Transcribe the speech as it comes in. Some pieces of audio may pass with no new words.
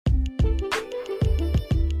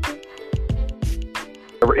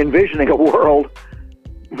envisioning a world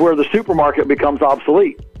where the supermarket becomes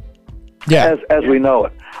obsolete. Yeah. As we know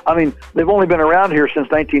it. I mean, they've only been around here since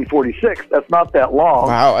 1946. That's not that long.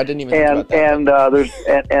 Wow, I didn't even think about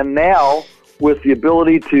that. And now with the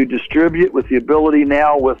ability to distribute, with the ability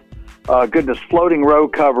now with floating row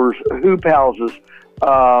covers, hoop houses,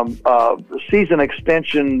 season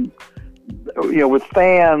extension, with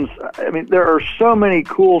fans. I mean, there are so many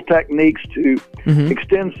cool techniques to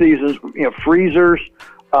extend seasons. Freezers.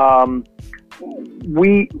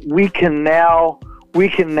 We can now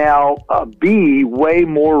be way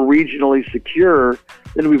more regionally secure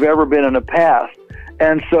than we've ever been in the past,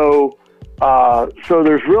 and so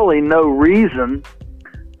there's really no reason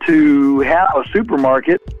to have a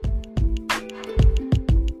supermarket.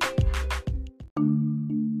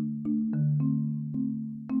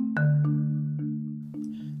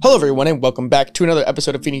 Hello, everyone, and welcome back to another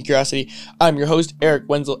episode of Feeding Curiosity. I'm your host, Eric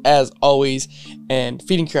Wenzel, as always, and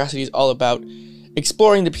Feeding Curiosity is all about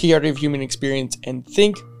exploring the peculiarity of human experience and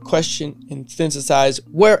think, question, and synthesize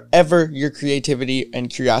wherever your creativity and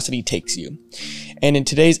curiosity takes you. And in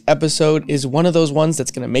today's episode is one of those ones that's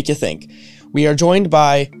going to make you think. We are joined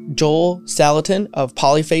by Joel Salatin of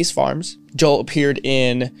Polyface Farms. Joel appeared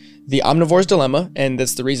in The Omnivore's Dilemma, and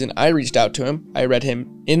that's the reason I reached out to him. I read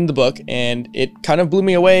him in the book, and it kind of blew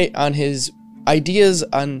me away on his ideas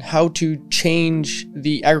on how to change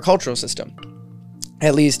the agricultural system.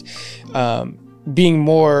 At least being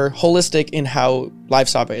more holistic in how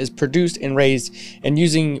livestock is produced and raised, and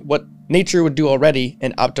using what nature would do already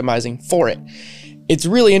and optimizing for it. It's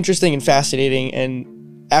really interesting and fascinating, and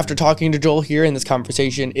after talking to Joel here in this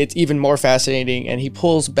conversation, it's even more fascinating, and he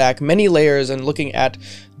pulls back many layers and looking at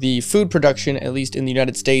the food production, at least in the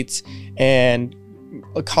United States, and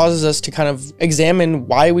it causes us to kind of examine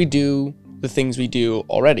why we do the things we do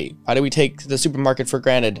already. Why do we take the supermarket for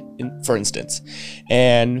granted, for instance?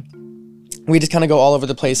 And we just kind of go all over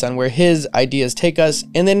the place on where his ideas take us,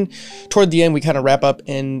 and then toward the end, we kind of wrap up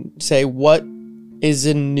and say, what is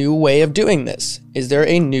a new way of doing this? Is there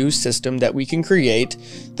a new system that we can create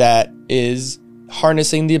that is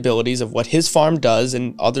harnessing the abilities of what his farm does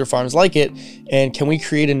and other farms like it? And can we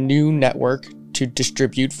create a new network to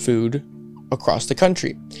distribute food across the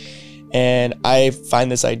country? And I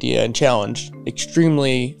find this idea and challenge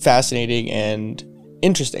extremely fascinating and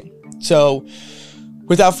interesting. So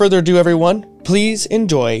without further ado, everyone, please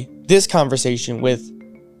enjoy this conversation with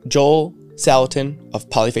Joel Salatin of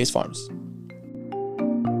Polyface Farms.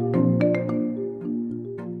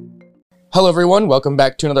 Hello, everyone. Welcome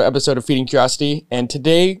back to another episode of Feeding Curiosity. And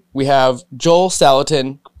today we have Joel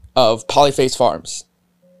Salatin of Polyface Farms.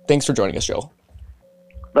 Thanks for joining us, Joel.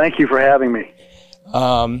 Thank you for having me.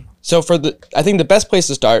 So I think the best place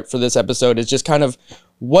to start for this episode is just kind of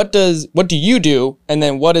what do you do, and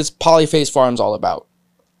then what is Polyface Farms all about?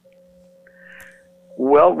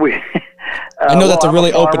 Well, I know that's a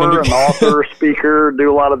really open an author, speaker, do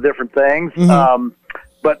a lot of different things.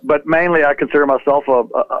 But mainly I consider myself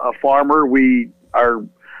a farmer. Our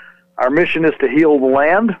mission is to heal the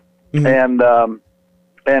land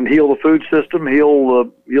and heal the food system,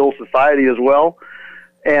 heal society as well.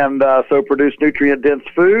 And so produce nutrient-dense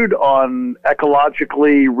food on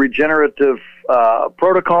ecologically regenerative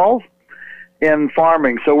protocols in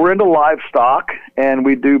farming. So we're into livestock, and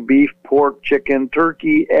we do beef, pork, chicken,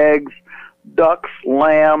 turkey, eggs, ducks,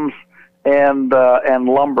 lambs, and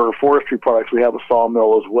lumber, forestry products. We have a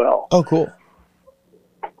sawmill as well. Oh, cool.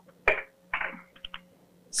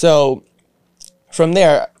 So from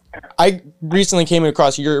there, I recently came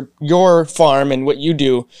across your farm and what you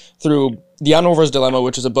do through The Omnivore's Dilemma,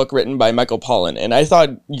 which is a book written by Michael Pollan. And I thought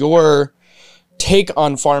your take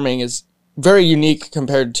on farming is very unique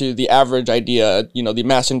compared to the average idea, the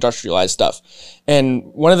mass industrialized stuff. And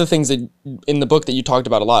one of the things that in the book that you talked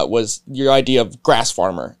about a lot was your idea of grass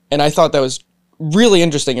farmer. And I thought that was really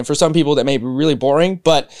interesting. And for some people that may be really boring,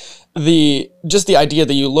 but the idea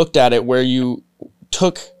that you looked at it where you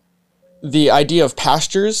took the idea of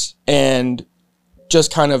pastures and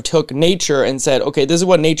just kind of took nature and said, okay, this is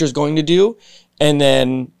what nature's going to do. And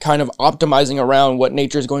then kind of optimizing around what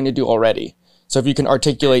nature's going to do already. So if you can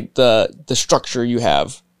articulate the structure you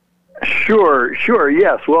have. Sure,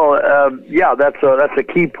 yes. Well, that's a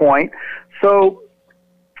key point. So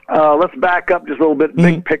let's back up just a little bit,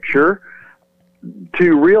 big picture,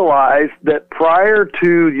 to realize that prior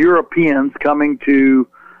to Europeans coming to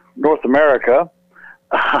North America,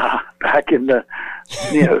 back in the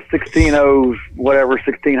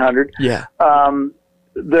 1600. Yeah.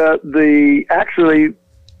 The actually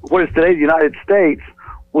what is today the United States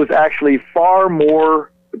was actually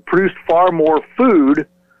produced far more food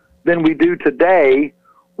than we do today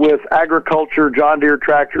with agriculture, John Deere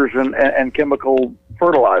tractors, and chemical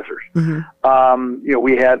fertilizers. Mm-hmm.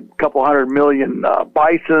 We had a couple 100 million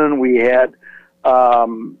bison. We had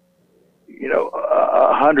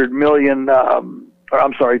 100 million.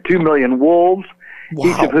 2 million wolves, wow.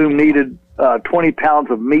 Each of whom needed 20 pounds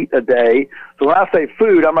of meat a day. So when I say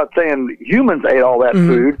food, I'm not saying humans ate all that mm-hmm.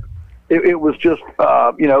 food. It was just,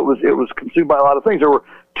 it was consumed by a lot of things. There were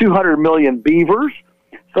 200 million beavers.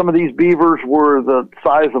 Some of these beavers were the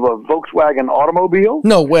size of a Volkswagen automobile.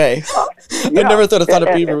 No way. I never thought a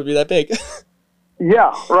beaver would be that big.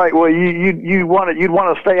 Yeah, right. Well, you'd want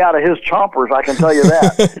to stay out of his chompers, I can tell you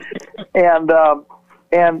that.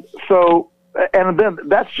 and then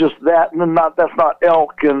that's just that, and that's not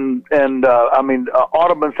elk. Audubon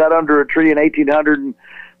sat under a tree in 1800 and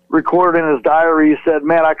recorded in his diary. He said,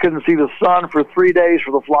 "Man, I couldn't see the sun for 3 days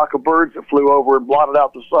for the flock of birds that flew over and blotted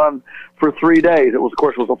out the sun for 3 days." It was, of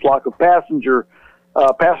course, a flock of passenger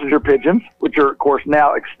pigeons, which are, of course,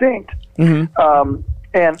 now extinct.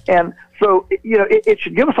 Mm-hmm. So it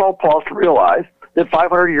should give us all pause to realize that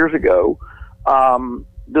 500 years ago,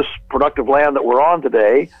 this productive land that we're on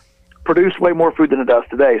today produced way more food than it does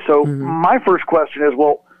today. So mm-hmm. my first question is,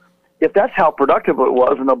 well, if that's how productive it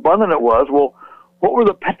was and abundant it was, well, what were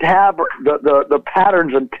the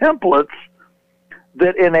patterns and templates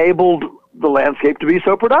that enabled the landscape to be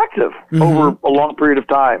so productive mm-hmm. over a long period of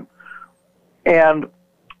time? And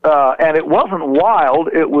it wasn't wild.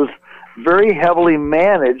 It was very heavily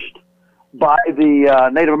managed by the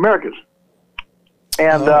Native Americans.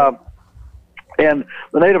 And the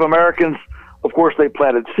Native Americans, of course, they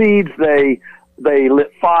planted seeds, they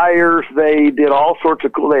lit fires, they did all sorts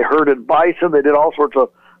of they herded bison, they did all sorts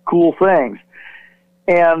of cool things.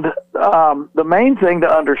 And the main thing to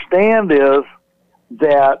understand is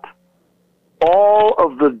that all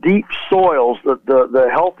of the deep soils, the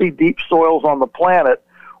healthy deep soils on the planet,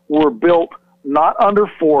 were built not under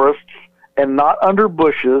forests and not under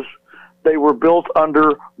bushes. They were built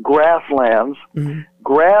under grasslands. Mm-hmm.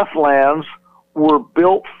 Grasslands were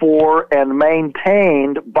built for and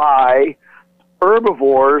maintained by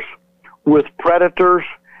herbivores with predators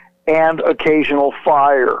and occasional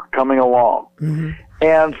fire coming along. Mm-hmm.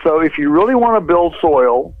 And so if you really want to build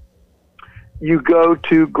soil, you go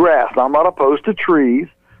to grass. Now, I'm not opposed to trees.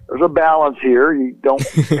 There's a balance here. You don't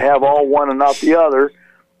have all one and not the other.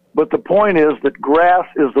 But the point is that grass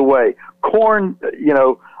is the way. Corn,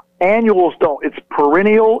 annuals don't. It's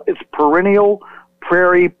perennial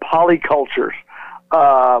prairie polycultures,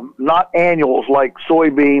 not annuals like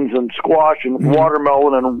soybeans and squash and mm-hmm.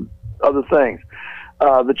 watermelon and other things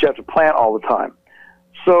that you have to plant all the time.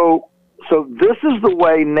 So this is the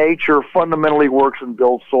way nature fundamentally works and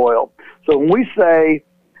builds soil. So when we say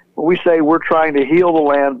we're trying to heal the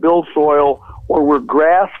land, build soil, or we're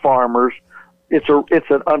grass farmers, it's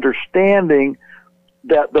an understanding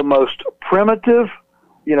that the most primitive,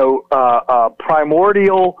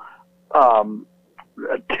 primordial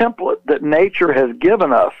template that nature has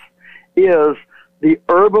given us is the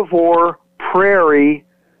herbivore prairie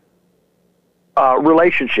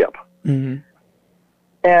relationship. Mm-hmm.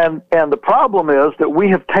 And the problem is that we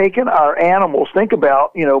have taken our animals, think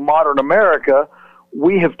about, modern America,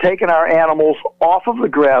 we have taken our animals off of the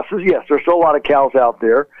grasses. Yes, there's still a lot of cows out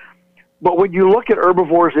there. But when you look at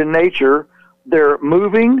herbivores in nature, they're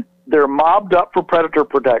moving, they're mobbed up for predator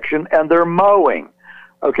protection, and they're mowing.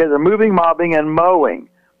 Okay, they're moving, mobbing, and mowing.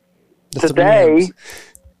 That's today,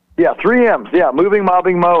 3 M's. Yeah, moving,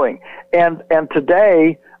 mobbing, mowing. And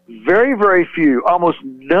today, very, very few, almost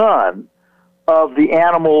none of the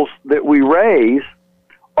animals that we raise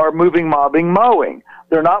are moving, mobbing, mowing.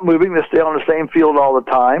 They're not moving. They stay on the same field all the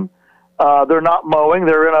time. They're not mowing.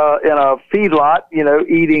 They're in a feedlot,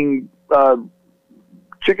 eating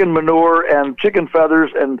chicken manure and chicken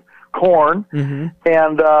feathers and corn. Mm-hmm.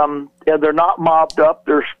 And they're not mobbed up.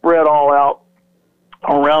 They're spread all out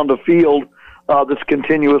around a field that's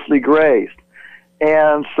continuously grazed.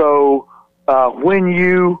 And so when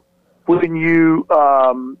you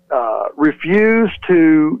refuse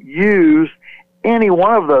to use any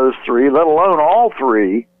one of those three, let alone all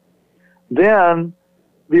three, then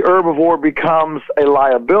the herbivore becomes a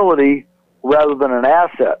liability rather than an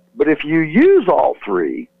asset. But if you use all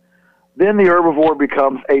three, then the herbivore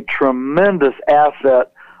becomes a tremendous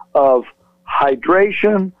asset of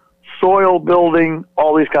hydration, soil building,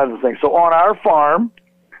 all these kinds of things. So on our farm,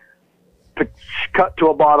 to cut to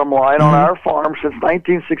a bottom line, mm-hmm. on our farm since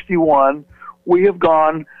 1961, we have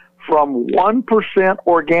gone from 1%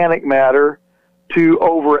 organic matter to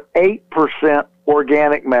over 8%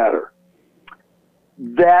 organic matter.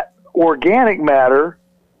 That organic matter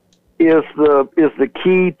is the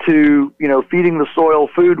key to, you know, feeding the soil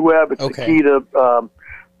food web. It's the key to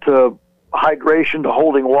hydration, to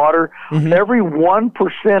holding water. Every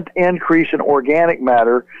 1% increase in organic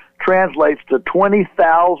matter translates to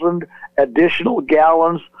 20,000 additional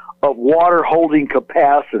gallons of water holding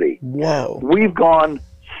capacity. Whoa. We've gone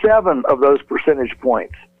 7 of those percentage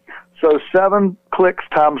points. So 7 clicks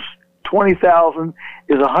times 20,000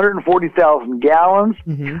 is 140,000 gallons.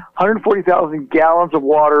 140,000 gallons of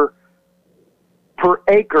water per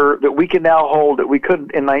acre that we can now hold that we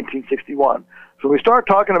couldn't in 1961. So we start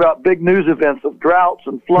talking about big news events of droughts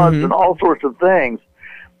and floods and all sorts of things.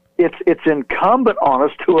 It's incumbent on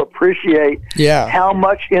us to appreciate how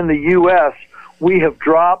much in the U.S. we have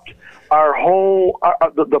dropped our whole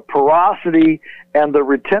the porosity and the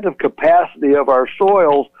retentive capacity of our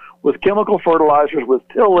soils with chemical fertilizers, with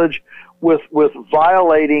tillage, with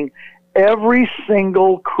violating every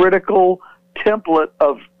single critical template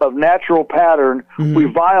of natural pattern. We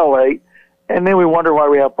violate, and then we wonder why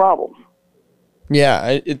we have problems. Yeah,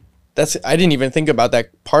 I didn't even think about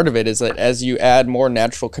that part of it, is that as you add more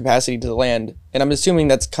natural capacity to the land, and I'm assuming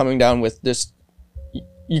that's coming down with this,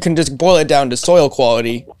 you can just boil it down to soil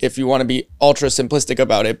quality if you want to be ultra simplistic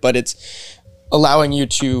about it, but it's allowing you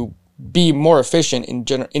to be more efficient in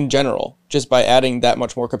general just by adding that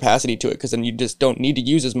much more capacity to it, because then you just don't need to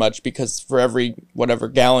use as much, because for every whatever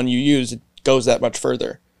gallon you use, it goes that much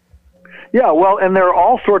further. Yeah, well, and there are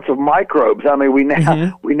all sorts of microbes. I mean, we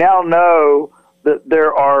now know that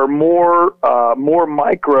there are more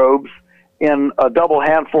microbes in a double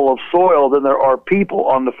handful of soil than there are people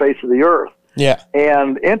on the face of the earth. Yeah.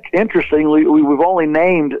 And interestingly, we've only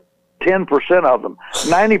named 10% of them.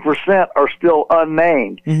 90% are still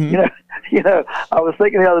unnamed. You know, I was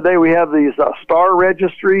thinking the other day, we have these star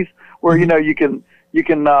registries where you know you can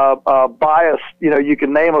buy you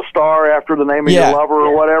can name a star after the name of your lover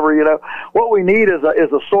or whatever. You know, what we need is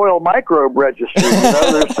a soil microbe registry.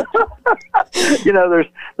 You know,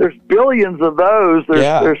 there's billions of those.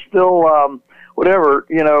 There's still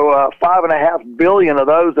 5.5 billion of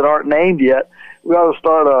those that aren't named yet. We ought to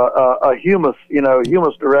start a humus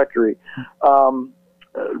directory.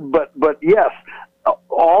 But yes,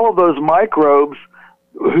 all of those microbes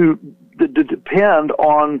who depend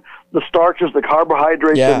on the starches, the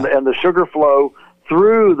carbohydrates, and the sugar flow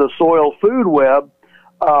through the soil food web,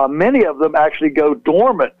 many of them actually go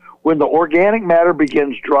dormant when the organic matter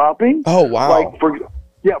begins dropping. Oh, wow. Like for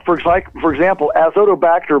example,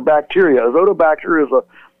 Azotobacter bacteria. Azotobacter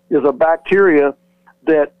is a bacteria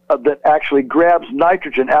that actually grabs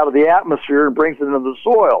nitrogen out of the atmosphere and brings it into the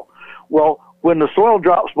soil. Well, when the soil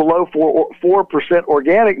drops below 4%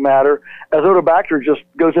 organic matter, Azotobacter just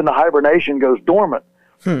goes into hibernation, goes dormant.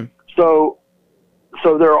 So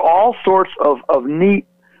there are all sorts of neat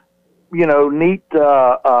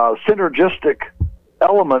synergistic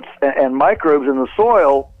elements and microbes in the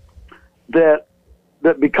soil that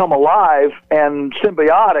become alive and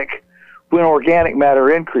symbiotic when organic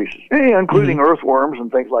matter increases, including earthworms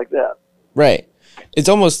and things like that. Right. It's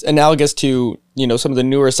almost analogous to, you know, some of the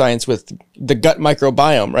newer science with the gut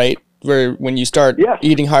microbiome, right? Where when you start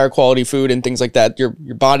eating higher quality food and things like that, your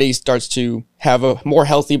body starts to have a more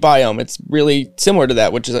healthy biome. It's really similar to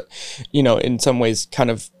that, which is, you know, in some ways kind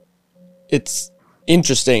of, it's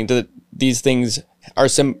interesting that these things are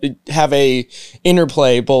have a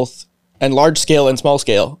interplay both on large scale and small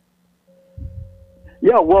scale.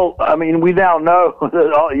 Yeah, well, I mean, we now know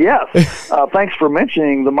that, thanks for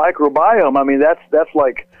mentioning the microbiome. I mean, that's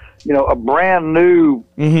like, you know, a brand new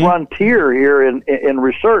frontier here in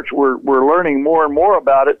research. We're learning more and more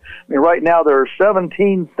about it. I mean, right now there are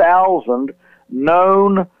 17,000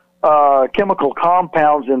 known chemical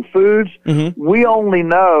compounds in foods. We only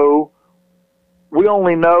know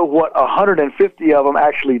what 150 of them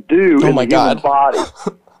actually do in the human body.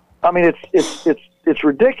 I mean, it's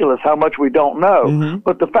ridiculous how much we don't know.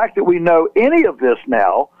 But the fact that we know any of this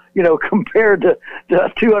now, you know, compared to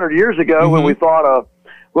 200 years ago when we thought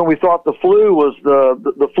the flu was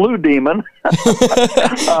the flu demon.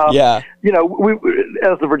 You know, we,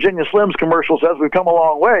 as the Virginia Slims commercial says, we've come a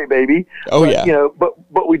long way, baby. You know,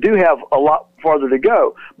 but we do have a lot farther to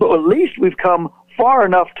go. But at least we've come far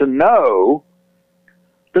enough to know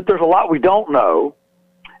that there's a lot we don't know,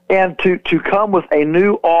 and to come with a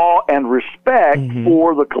new awe and respect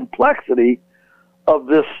for the complexity of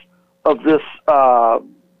this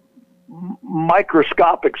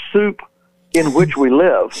microscopic soup in which we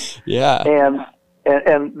live. And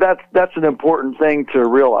that's an important thing to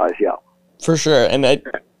realize. For sure. And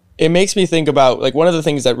it makes me think about, like, one of the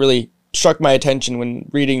things that really struck my attention when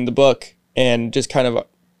reading the book and just kind of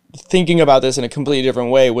thinking about this in a completely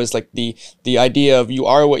different way was like the idea of you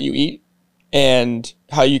are what you eat, and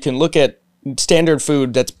how you can look at standard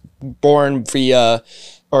food that's born via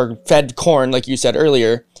or fed corn, like you said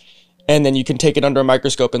earlier, and then you can take it under a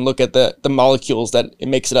microscope and look at the molecules that it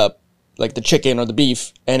makes it up, like the chicken or the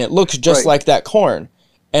beef, and it looks just like that corn.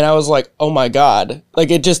 And I was like, oh my God, like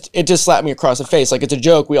it just slapped me across the face. Like it's a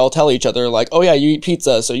joke we all tell each other, like, oh yeah, you eat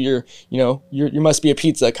pizza, so you must be a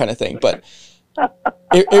pizza kind of thing. But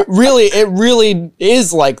it really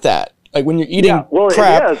is like that. Like when you're eating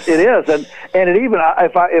crap. It is. And it even,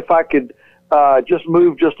 if I could just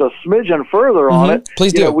move just a smidgen further on it.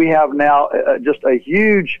 Please do. We have now just a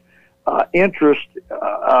huge interest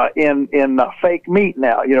in fake meat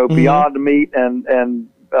now, Beyond Meat and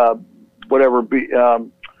whatever,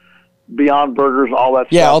 Beyond Burgers, all that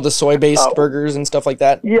stuff. Yeah, all the soy-based burgers and stuff like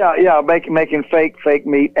that. Yeah, making fake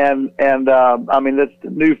meat, and I mean that's the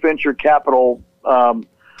new venture capital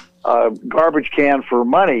garbage can for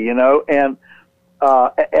money, and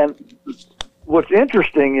what's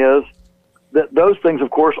interesting is that those things, of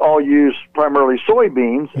course, all use primarily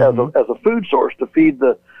soybeans as a food source to feed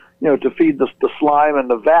the slime and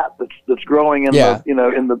the vat that's growing in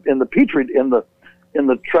the petri in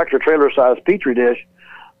the tractor trailer sized petri dish.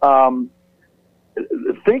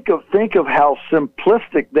 Think of how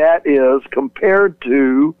simplistic that is compared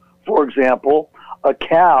to, for example, a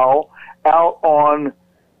cow out on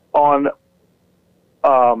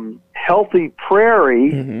healthy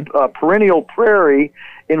prairie, perennial prairie,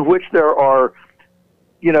 in which there are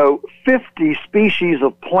 50 species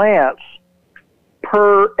of plants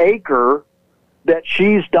per acre that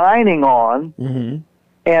she's dining on,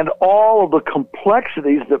 and all of the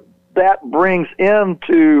complexities that brings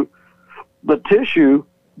into the tissue.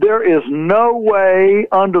 There is no way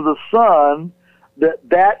under the sun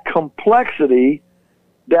that complexity,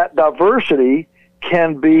 that diversity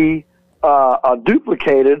can be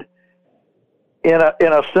duplicated in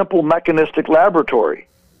a simple mechanistic laboratory.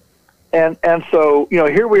 And so,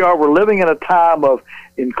 here we are, we're living in a time of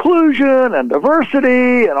inclusion and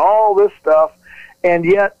diversity and all this stuff. And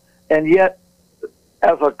yet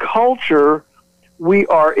as a culture, we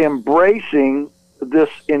are embracing this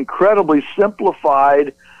incredibly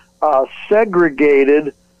simplified,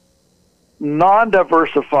 segregated,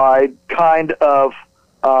 non-diversified kind of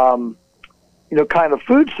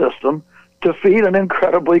food system to feed an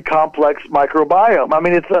incredibly complex microbiome. I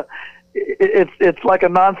mean, it's like a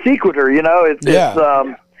non sequitur,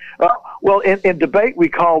 well, in debate we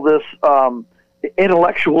call this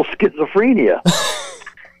intellectual schizophrenia.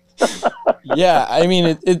 Yeah, I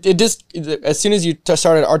mean, it just as soon as you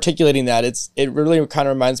started articulating that, it really kind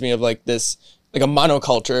of reminds me of like this, like a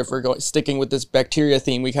monoculture. If we're sticking with this bacteria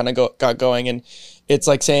theme, we kind of got going, and it's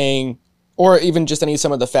like saying, or even just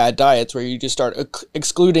some of the fad diets where you just start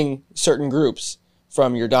excluding certain groups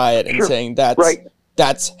from your diet and saying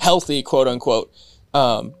that's healthy, quote unquote.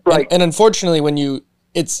 And unfortunately, when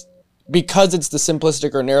it's because it's the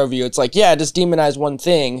simplistic or narrow view, it's like, yeah, just demonize one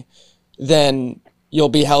thing, then you'll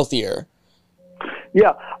be healthier.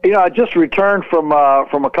 Yeah, I just returned from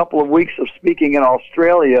a couple of weeks of speaking in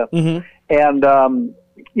Australia, and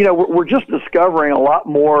we're just discovering a lot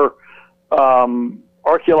more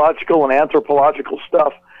archaeological and anthropological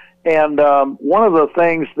stuff. And one of the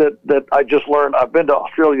things that I just learned, I've been to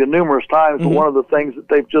Australia numerous times, but one of the things that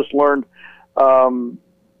they've just learned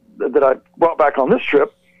that I brought back on this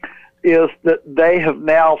trip is that they have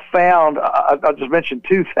now found, I'll just mention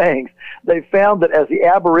two things. They found that as the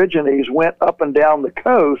Aborigines went up and down the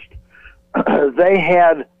coast, they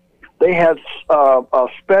had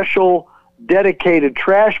special dedicated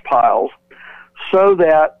trash piles, so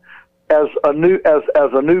that as a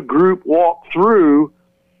new group walked through,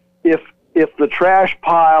 if the trash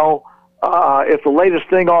pile, if the latest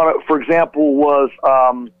thing on it, for example,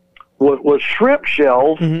 was shrimp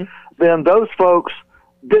shells, then those folks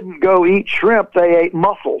didn't go eat shrimp; they ate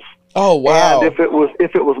mussels. Oh wow! And if it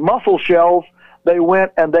was mussel shells, they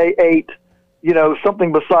went and they ate,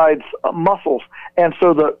 something besides mussels. And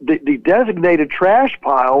so the designated trash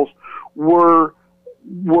piles were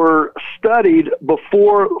studied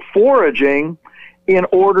before foraging in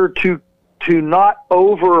order to not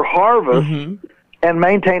over harvest and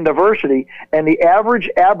maintain diversity. And the average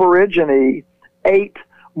Aborigine ate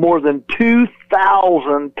more than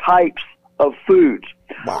 2,000 types of foods.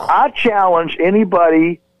 Wow. I challenge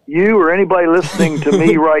anybody, you or anybody listening to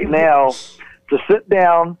me right now, to sit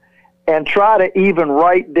down and try to even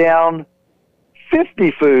write down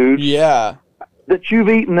 50 foods that you've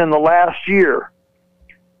eaten in the last year.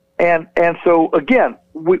 And so again,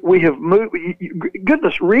 we have moved.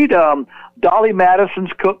 Goodness, read Dolly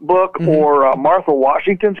Madison's cookbook or Martha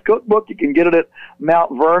Washington's cookbook. You can get it at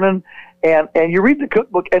Mount Vernon, and you read the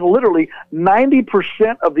cookbook, and literally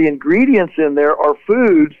 90% of the ingredients in there are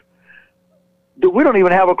foods that we don't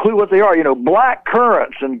even have a clue what they are. You know, black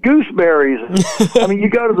currants and gooseberries. I mean, you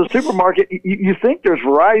go to the supermarket, you think there's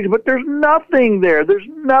varieties, but there's nothing there. There's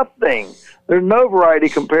nothing. There's no variety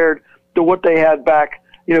compared to what they had back,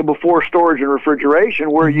 you know, before storage and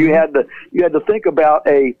refrigeration, where you had to think about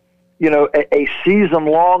a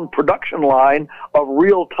season-long production line of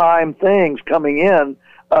real-time things coming in.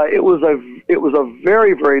 It was a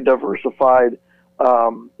very, very diversified,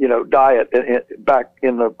 diet back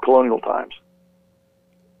in the colonial times.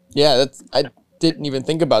 Yeah, I didn't even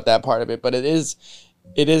think about that part of it, but it is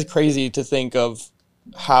crazy to think of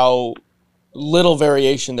how little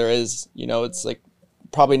variation there is. You know, it's like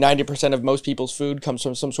probably 90% of most people's food comes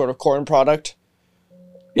from some sort of corn product.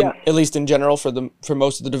 Yeah. At least in general for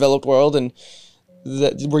most of the developed world, and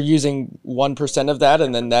we're using 1% of that,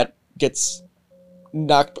 and then that gets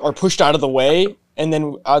knocked or pushed out of the way. And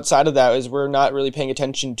then outside of that is we're not really paying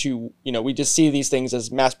attention to, you know, we just see these things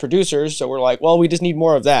as mass producers. So we're like, well, we just need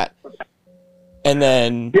more of that. And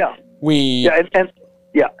then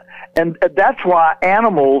and that's why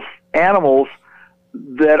animals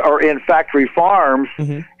that are in factory farms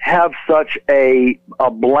have such a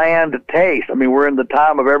bland taste. I mean, we're in the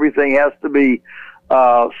time of everything has to be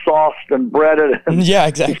sauced and breaded. Yeah,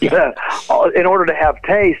 exactly. In order to have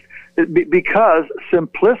taste, because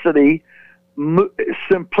simplicity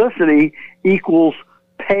equals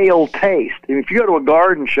pale taste. If you go to a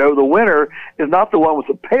garden show, the winner is not the one with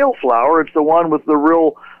the pale flower; it's the one with the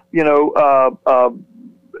real,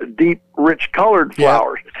 deep, rich colored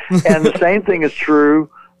flowers. And the same thing is true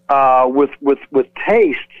with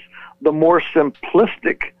tastes. The more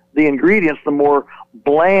simplistic the ingredients, the more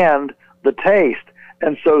bland the taste.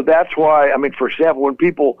 And so that's why, I mean, for example, when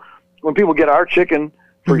people get our chicken,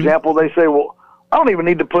 for example, they say, well, I don't even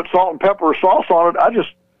need to put salt and pepper or sauce on it. I just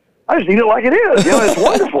eat it like it is. You know, it's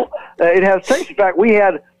wonderful. It has taste. In fact, we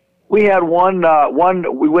had one.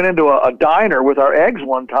 We went into a diner with our eggs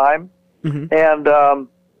one time, and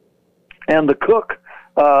the cook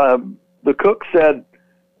said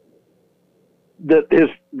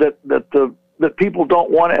that people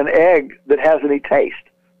don't want an egg that has any taste.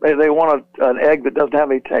 They want an egg that doesn't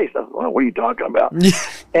have any taste. I said, well, what are you talking about?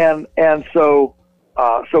 and so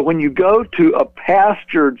when you go to a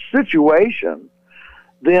pastured situation,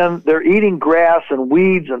 then they're eating grass and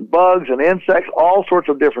weeds and bugs and insects, all sorts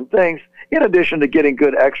of different things, in addition to getting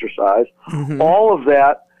good exercise. All of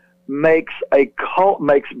that makes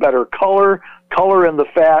better color in the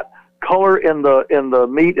fat, color in the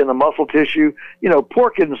meat, in the muscle tissue. You know,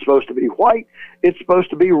 pork isn't supposed to be white; it's supposed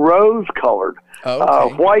to be rose-colored.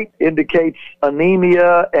 Okay. White indicates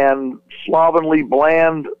anemia and slovenly,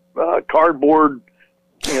 bland, cardboard,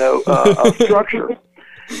 structure.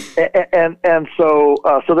 And so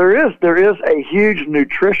there is a huge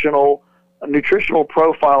nutritional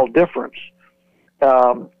profile difference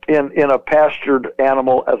in a pastured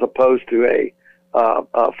animal as opposed to a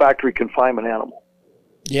factory confinement animal.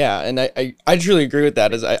 Yeah, and I truly agree with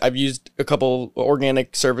that. As I've used a couple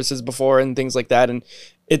organic services before and things like that, and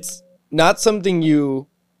it's not something you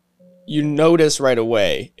notice right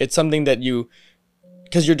away. It's something that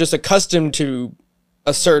because you're just accustomed to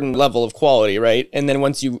a certain level of quality, right? And then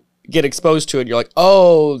once you get exposed to it, you're like,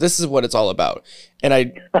 oh, this is what it's all about. And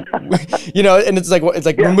and it's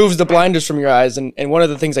like removes the blinders from your eyes. And one of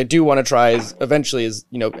the things I do want to try eventually is,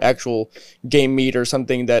 actual game meat or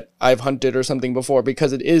something that I've hunted or something before,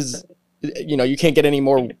 because it is, you can't get any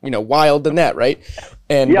more, wild than that. Right.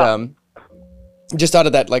 And, just out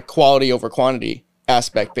of that, like, quality over quantity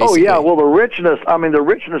aspect, basically. Oh yeah. Well, the richness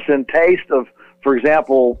in taste of, for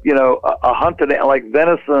example, a hunted like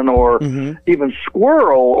venison or even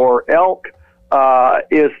squirrel or elk,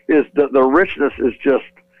 is the richness is just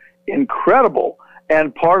incredible.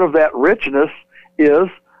 And part of that richness is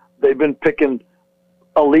they've been picking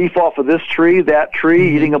a leaf off of this tree, that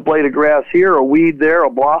tree, eating a blade of grass here, a weed there, a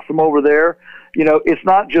blossom over there. It's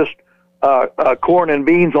not just corn and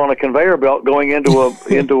beans on a conveyor belt going into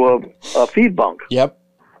a feed bunk. Yep.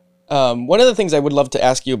 One of the things I would love to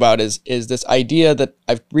ask you about is this idea that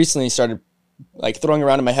I've recently started like throwing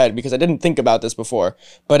around in my head, because I didn't think about this before,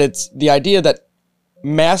 but it's the idea that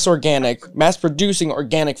mass producing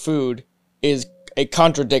organic food is a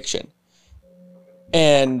contradiction.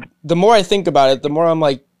 And the more I think about it, the more I'm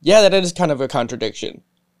like, yeah, that is kind of a contradiction,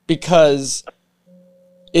 because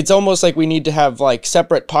it's almost like we need to have like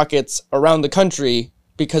separate pockets around the country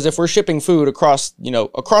because if we're shipping food across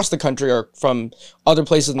the country or from other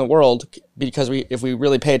places in the world, because if we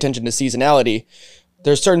really pay attention to seasonality,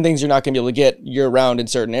 there's certain things you're not going to be able to get year round in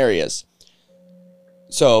certain areas.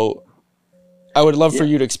 So I would love for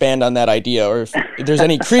you to expand on that idea, or if there's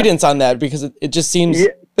any credence on that, because it just seems.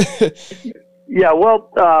 Yeah. Well,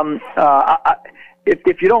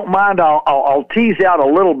 if you don't mind, I'll tease out a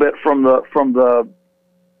little bit from the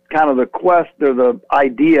kind of the quest or the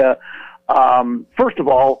idea. First of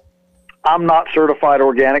all, I'm not certified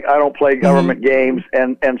organic. I don't play government games,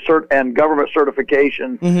 and government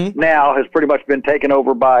certification now has pretty much been taken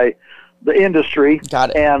over by the industry.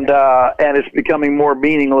 Got it. And it's becoming more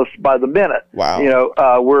meaningless by the minute.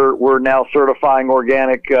 Wow. We're now certifying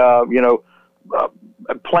organic,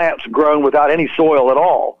 plants grown without any soil at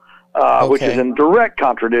all, which is in direct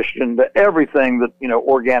contradiction to everything that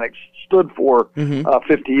organics stood for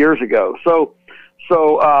 50 years ago. So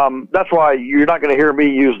that's why you're not going to hear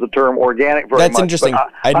me use the term organic very much. That's interesting.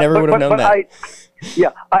 I never would have known that.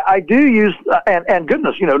 I do use, and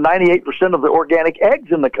goodness, 98% of the organic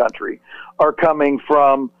eggs in the country are coming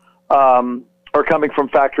from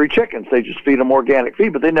factory chickens. They just feed them organic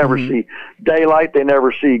feed, but they never see daylight. They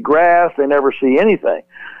never see grass. They never see anything.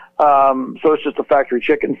 So it's just a factory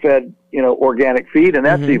chicken fed, organic feed. And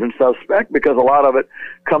that's even suspect, because a lot of it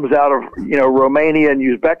comes out of, Romania and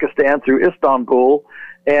Uzbekistan through Istanbul.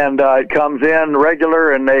 And it comes in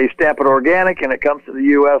regular, and they stamp it organic, and it comes to the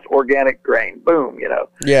U.S. organic grain. Boom,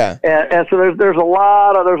 Yeah. And so there's a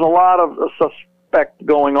lot of suspect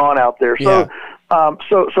going on out there. So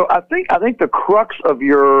so I think the crux of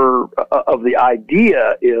the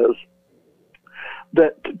idea is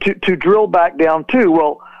that to drill back down to,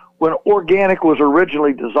 well, when organic was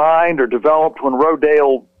originally designed or developed, when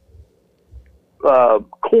Rodale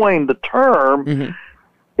coined the term,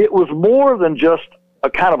 it was more than just a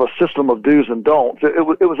kind of a system of do's and don'ts.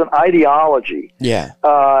 It was an ideology. Yeah.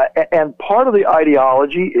 And part of the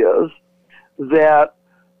ideology is that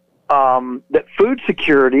that food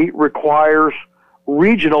security requires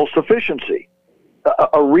regional sufficiency.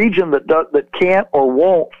 A region that can't or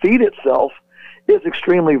won't feed itself is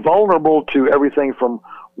extremely vulnerable to everything from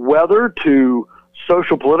weather to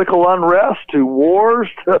social political unrest to wars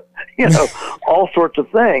to all sorts of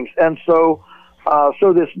things. And so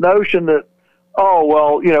this notion that, oh,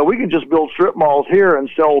 well, we can just build strip malls here and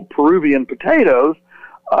sell Peruvian potatoes,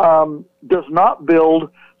 does not build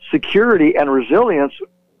security and resilience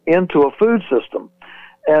into a food system.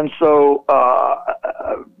 And so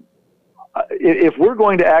if we're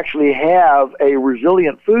going to actually have a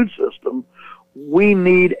resilient food system, we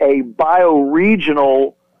need a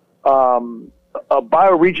bioregional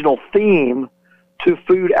theme to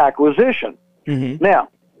food acquisition. Now,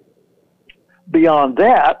 beyond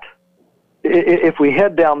that, if we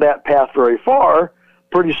head down that path very far,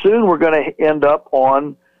 pretty soon we're going to end up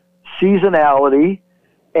on seasonality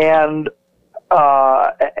and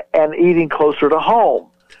eating closer to home.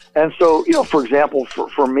 And so, for example,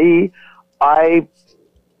 for me, I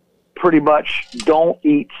pretty much don't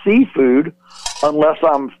eat seafood unless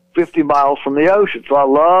I'm 50 miles from the ocean. So I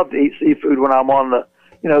love to eat seafood when I'm on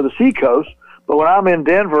the seacoast. But when I'm in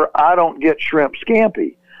Denver, I don't get shrimp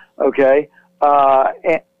scampi. Okay.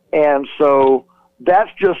 And so that's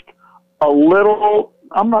just a little,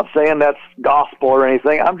 I'm not saying that's gospel or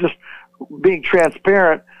anything. I'm just being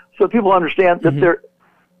transparent so people understand that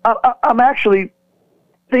I'm actually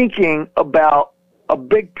thinking about a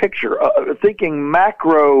big picture, thinking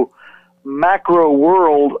macro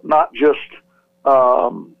world, not just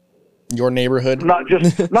your neighborhood, not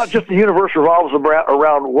just the universe revolves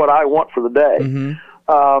around what I want for the day.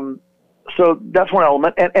 So that's one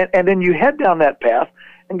element, and then you head down that path,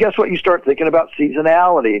 and guess what? You start thinking about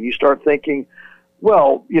seasonality, and you start thinking,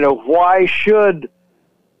 well, why should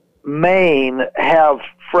Maine have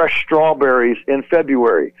fresh strawberries in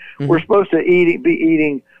February? We're supposed to be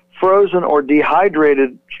eating frozen or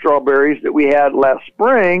dehydrated strawberries that we had last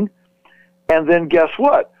spring. And then guess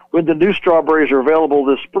what? When the new strawberries are available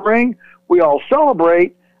this spring, we all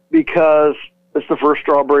celebrate because it's the first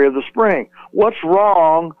strawberry of the spring. What's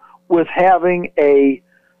wrong with having a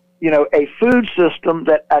food system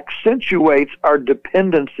that accentuates our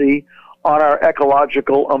dependency on our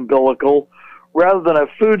ecological umbilical, rather than a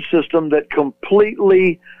food system that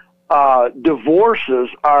completely divorces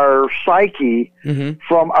our psyche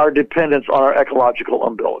from our dependence on our ecological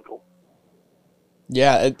umbilical?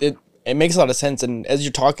 Yeah, it makes a lot of sense. And as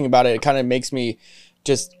you're talking about it, it kind of makes me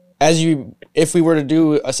just, if we were to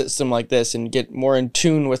do a system like this and get more in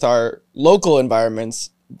tune with our local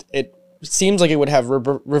environments, it seems like it would have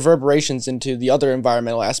reverberations into the other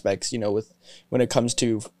environmental aspects, when it comes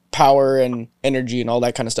to power and energy and all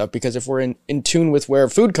that kind of stuff. Because if we're in tune with where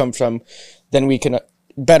food comes from, then we can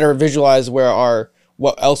better visualize what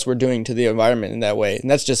else we're doing to the environment in that way. And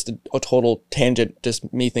that's just a total tangent,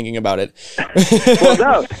 just me thinking about it.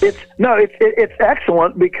 Well, it's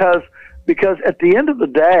excellent because at the end of the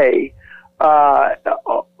day, our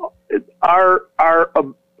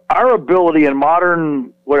ability in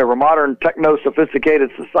modern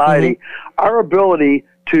techno-sophisticated society, our ability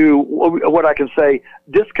to, what I can say,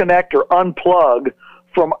 disconnect or unplug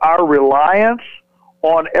from our reliance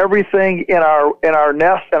on everything in our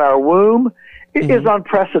nest and our womb is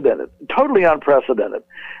unprecedented, totally unprecedented.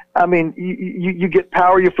 I mean, you get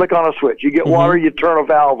power, you flick on a switch. You get water, you turn a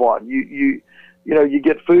valve on. You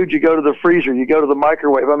get food, you go to the freezer, you go to the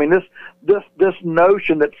microwave. I mean, this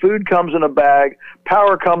notion that food comes in a bag,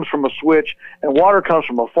 power comes from a switch, and water comes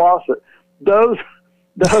from a faucet. Those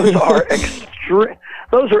are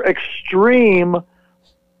extreme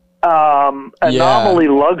anomaly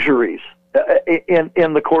luxuries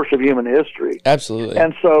in the course of human history. Absolutely.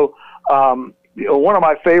 And so, one of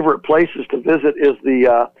my favorite places to visit is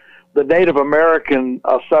the Native American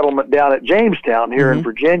settlement down at Jamestown here in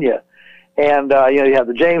Virginia. And, you have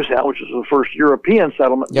the Jamestown, which is the first European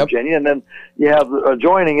settlement in Virginia. And then you have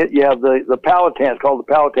adjoining it, you have the Powhatan. It's called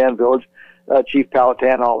the Powhatan Village, Chief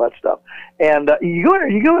Powhatan, all that stuff. And you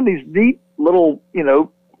go in these neat little,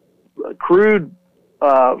 crude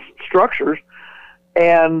structures,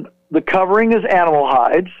 and the covering is animal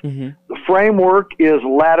hides. The framework is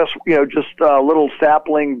lattice, just little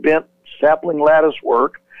bent sapling lattice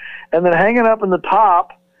work. And then hanging up in the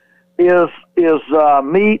top is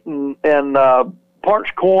meat and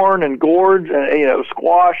parched corn and gourds and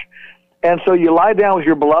squash. And so you lie down with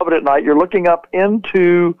your beloved at night. You're looking up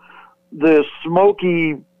into the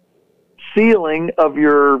smoky ceiling of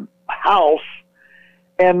your house,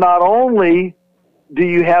 and not only do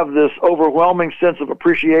you have this overwhelming sense of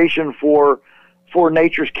appreciation for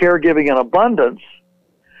nature's caregiving and abundance,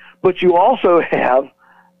 but you also have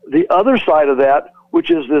the other side of that, which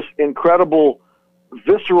is this incredible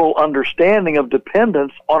visceral understanding of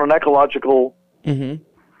dependence on an ecological womb.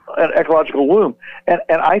 And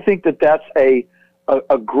I think that's a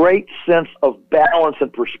great sense of balance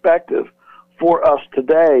and perspective for us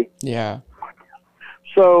today. Yeah.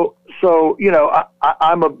 So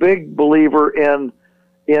I'm a big believer in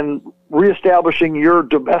reestablishing your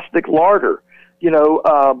domestic larder.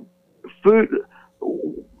 Food.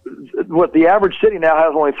 What the average city now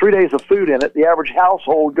has only 3 days of food in it. The average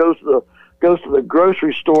household goes to the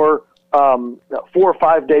grocery store 4 or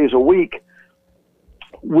 5 days a week.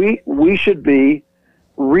 We should be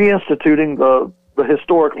reinstituting the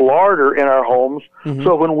historic larder in our homes.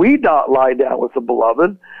 So when we lie down with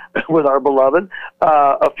our beloved,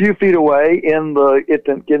 a few feet away in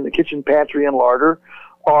the kitchen pantry and larder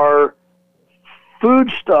are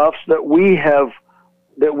foodstuffs that we have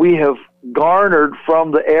garnered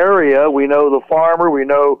from the area. We know the farmer. We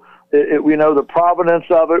know the provenance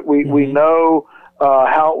of it. We know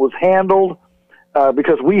how it was handled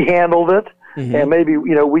because we handled it, and maybe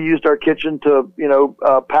we used our kitchen to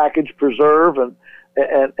package, preserve, and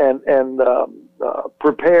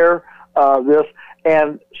prepare this.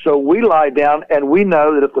 And so we lie down, and we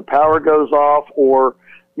know that if the power goes off, or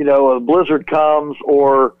a blizzard comes,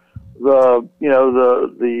 or the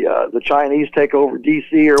Chinese take over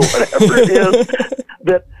DC or whatever it is,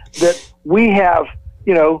 that we have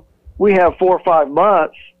 4 or 5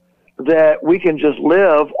 months that we can just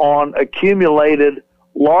live on accumulated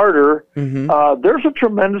larder. There's a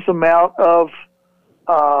tremendous amount of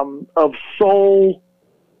soul,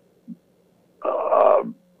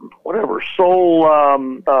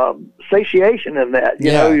 satiation in that.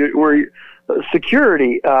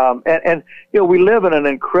 Security, and we live in an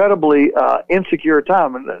incredibly insecure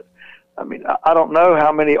time. And I mean, I don't know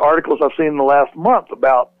how many articles I've seen in the last month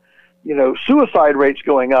about suicide rates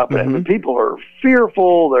going up, and people are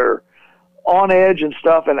fearful, they're on edge and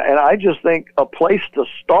stuff. And I just think a place to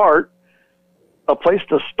start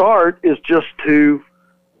is just to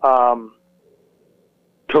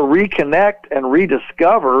reconnect and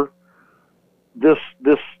rediscover this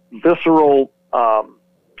visceral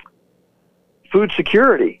food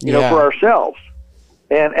security, for ourselves.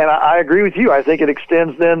 And I agree with you. I think it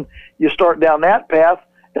extends, then you start down that path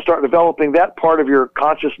and start developing that part of your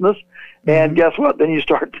consciousness. And guess what? Then you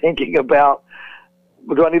start thinking about,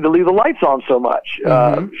 do I need to leave the lights on so much?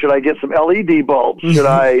 Should I get some LED bulbs? Should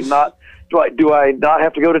I not? Do I not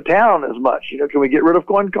have to go to town as much? Can we get rid of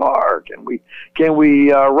one car? Can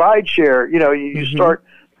we ride share? You start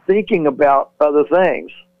thinking about other things.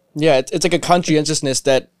 Yeah, it's like a conscientiousness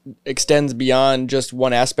that extends beyond just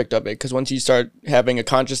one aspect of it. Because once you start having a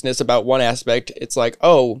consciousness about one aspect, it's like,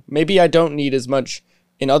 oh, maybe I don't need as much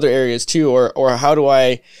in other areas too, or how do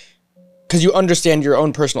I? Because you understand your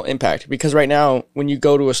own personal impact. Because right now, when you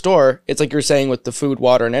go to a store, it's like you're saying with the food,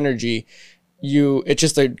 water, and energy, it's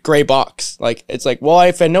just a gray box. Like, it's like, well,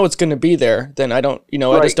 if I know it's going to be there, then I don't,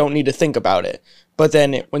 I just don't need to think about it. But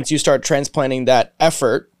then once you start transplanting that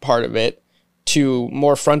effort part of it to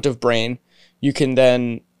more front of brain, you can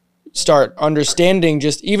then start understanding,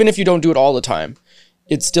 just even if you don't do it all the time,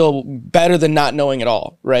 it's still better than not knowing at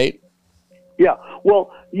all, right? Yeah.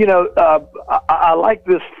 Well, I like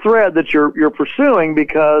this thread that you're pursuing,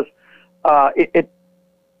 because a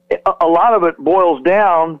lot of it boils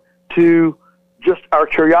down to just our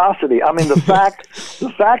curiosity. I mean, the fact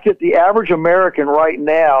that the average American right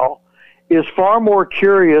now is far more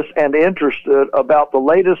curious and interested about the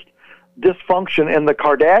latest dysfunction in the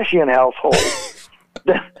Kardashian household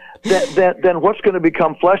than what's going to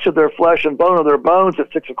become flesh of their flesh and bone of their bones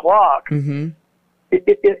at 6 o'clock. Mm-hmm.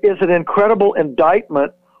 It is an incredible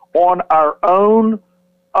indictment on our own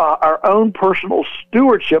personal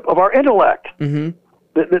stewardship of our intellect. Mm-hmm.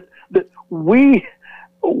 That we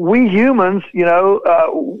humans,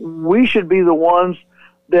 we should be the ones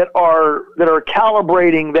that are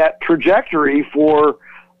calibrating that trajectory for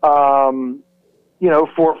our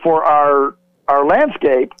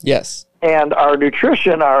landscape. Yes. And our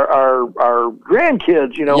nutrition, our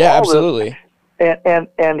grandkids, yeah, all absolutely. This.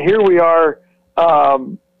 And here we are,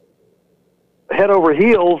 head over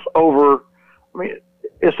heels over. I mean,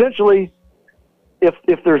 essentially,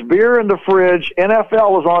 if there's beer in the fridge,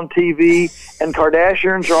 NFL is on TV, and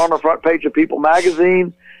Kardashians are on the front page of People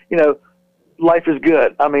magazine, life is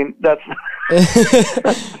good. I mean, that's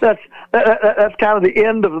that's kind of the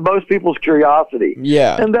end of most people's curiosity.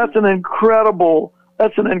 Yeah, and that's an incredibly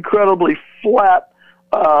flat,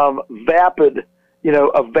 vapid,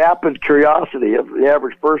 a vapid curiosity of the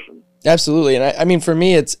average person. Absolutely. And I mean, for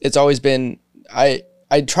me, it's always been, I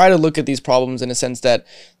try to look at these problems in a sense that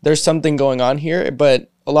there's something going on here,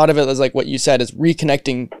 but a lot of it is like what you said, is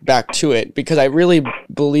reconnecting back to it, because I really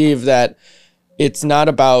believe that it's not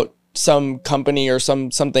about some company or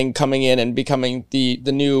something coming in and becoming the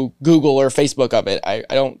new Google or Facebook of it. I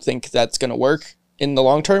don't think that's going to work in the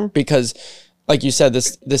long term, because like you said,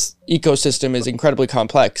 this ecosystem is incredibly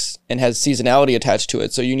complex and has seasonality attached to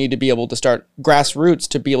it. So you need to be able to start grassroots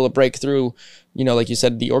to be able to break through, like you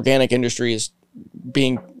said, the organic industry is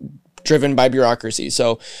being driven by bureaucracy.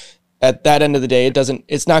 So at that end of the day,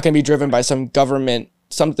 it's not going to be driven by some government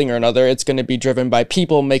something or another. It's going to be driven by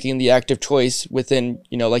people making the active choice within,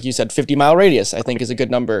 like you said, 50-mile radius, I think is a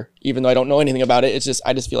good number. Even though I don't know anything about it,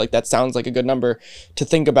 I just feel like that sounds like a good number to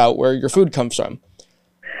think about where your food comes from.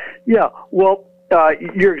 Yeah, well,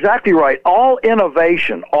 you're exactly right. All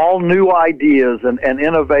innovation, all new ideas and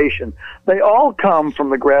innovation, they all come from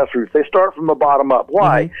the grassroots. They start from the bottom up.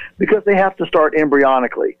 Why? Mm-hmm. Because they have to start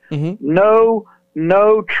embryonically. Mm-hmm.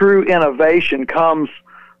 No true innovation comes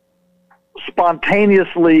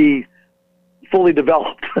spontaneously fully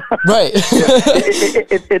developed. Right.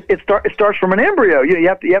 It starts from an embryo. You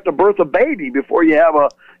have to birth a baby before you have a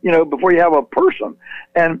person.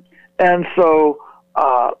 And so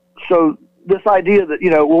this idea that,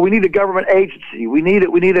 we need a government agency, we need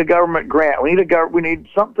a government grant, we need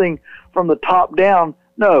something from the top down.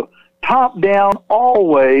 No, top down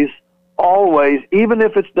always, even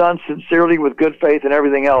if it's done sincerely with good faith and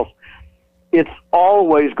everything else, it's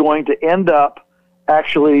always going to end up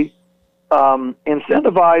actually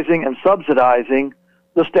incentivizing and subsidizing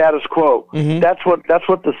the status quo. Mm-hmm. That's what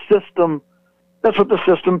the system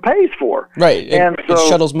pays for. Right. It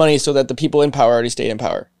shuttles money so that the people in power already stay in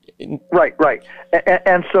power. Right.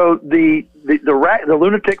 And so the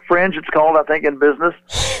lunatic fringe, it's called, I think, in business.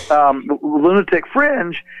 The lunatic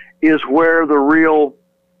fringe is where the real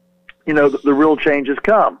changes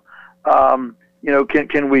come. Can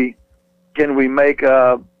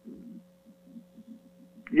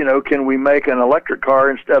we make an electric car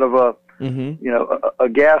instead of a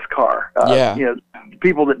gas car?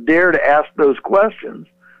 People that dare to ask those questions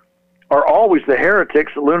are always the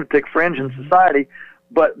heretics, the lunatic fringe in society,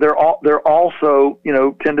 but they're also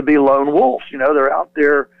tend to be lone wolves. They're out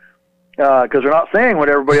there because they're not saying what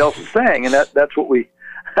everybody else is saying, and that's what we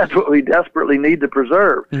desperately need to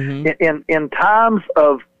preserve. Mm-hmm. In times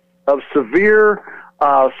of severe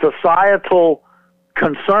societal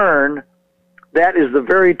concern, that is the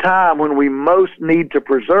very time when we most need to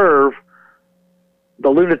preserve the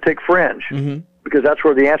lunatic fringe, mm-hmm. because that's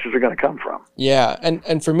where the answers are going to come from. Yeah,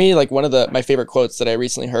 and for me, like one of my favorite quotes that I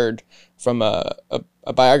recently heard from a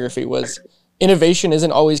biography was, innovation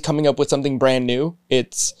isn't always coming up with something brand new.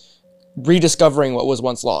 It's rediscovering what was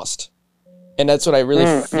once lost. And that's what I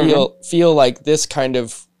really feel like this kind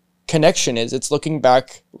of connection is. It's looking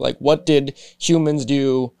back, like, what did humans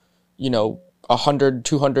do, 100,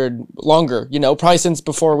 200, longer, probably since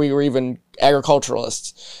before we were even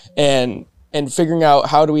agriculturalists, and figuring out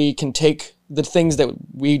how we can take the things that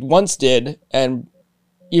we once did and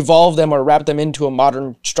evolve them or wrap them into a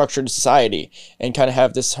modern structured society and kind of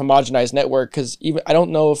have this homogenized network. Because even I don't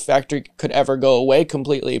know if factory could ever go away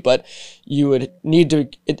completely, but you would need to,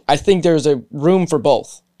 I think there's a room for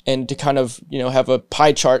both, and to kind of, have a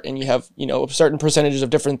pie chart, and you have, certain percentages of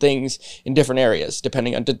different things in different areas,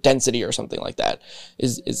 depending on the density or something like that.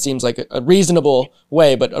 It seems like a reasonable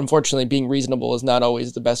way, but unfortunately being reasonable is not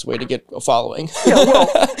always the best way to get a following.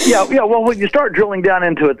 Well, when you start drilling down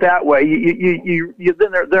into it that way, you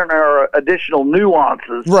then there are additional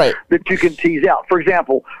nuances that you can tease out. For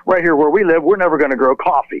example, right here where we live, we're never going to grow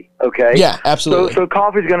coffee, okay? Yeah, absolutely. So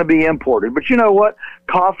coffee is going to be imported. But you know what?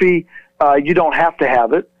 Coffee, you don't have to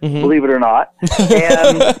have it, believe it or not,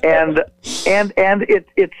 and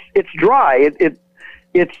it's dry.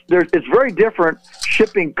 It's very different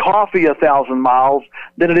shipping coffee 1,000 miles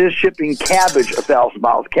than it is shipping cabbage 1,000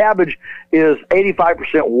 miles. Cabbage is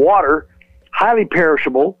 85% water, highly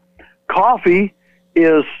perishable. Coffee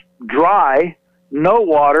is dry, no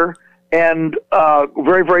water, and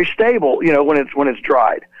very, very stable. When it's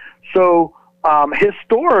dried. So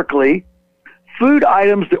historically, food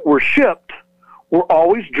items that were shipped were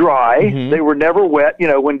always dry. They were never wet.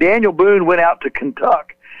 When Daniel Boone went out to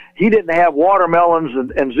Kentucky, he didn't have watermelons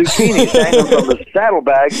and zucchini hanging from his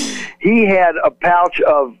saddlebag. He had a pouch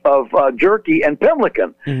of jerky and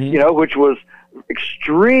pemmican, which was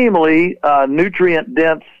extremely nutrient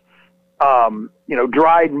dense,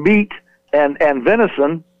 dried meat and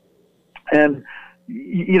venison. And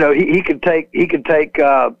he could take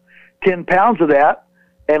 10 pounds of that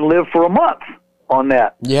and live for a month on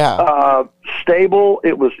that. Yeah. Stable.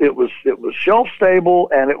 It was shelf stable,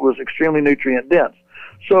 and it was extremely nutrient dense.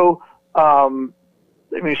 So,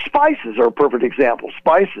 spices are a perfect example.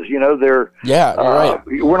 Spices, they're you're right.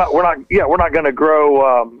 We're not going to grow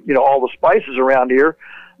all the spices around here.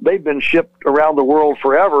 They've been shipped around the world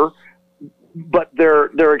forever, but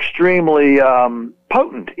they're extremely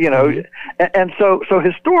potent. And so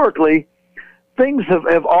historically, things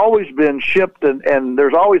have always been shipped, and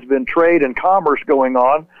there's always been trade and commerce going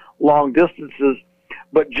on long distances,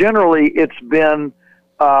 but generally it's been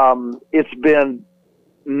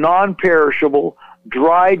non-perishable,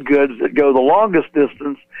 dried goods that go the longest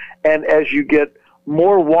distance, and as you get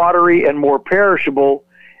more watery and more perishable,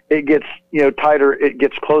 it gets tighter. It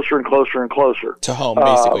gets closer and closer and closer to home,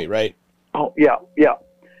 basically, right? Oh yeah.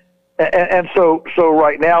 And so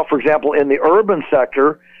right now, for example, in the urban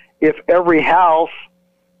sector, if every house,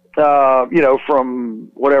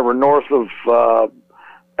 from whatever north of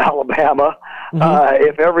Alabama,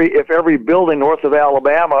 if every building north of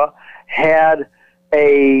Alabama had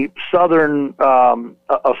a southern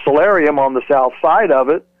a solarium on the south side of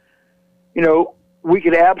it, we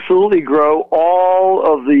could absolutely grow all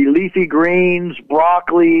of the leafy greens,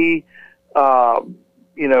 broccoli,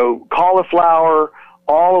 cauliflower,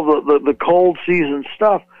 all of the cold season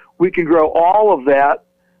stuff. We can grow all of that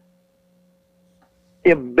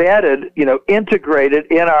embedded, integrated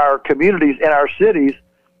in our communities, in our cities,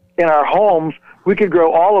 in our homes. We could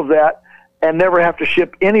grow all of that and never have to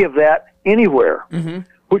ship any of that anywhere,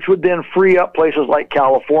 which would then free up places like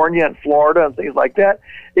California and Florida and things like that.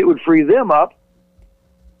 It would free them up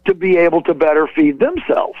to be able to better feed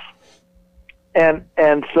themselves. And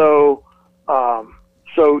so a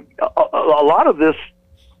lot of this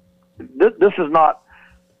is not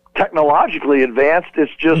technologically advanced.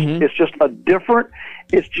 It's just a different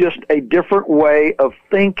way of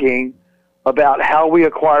thinking about how we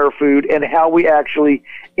acquire food and how we actually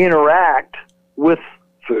interact with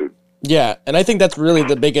food. Yeah, and I think that's really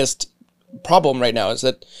the biggest problem right now, is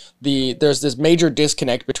that there's this major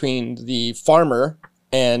disconnect between the farmer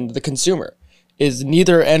and the consumer. Is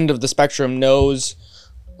neither end of the spectrum knows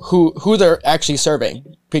who they're actually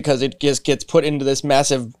serving, because it just gets put into this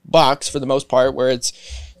massive box for the most part, where it's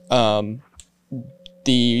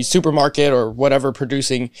the supermarket or whatever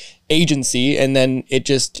producing agency, and then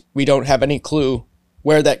we don't have any clue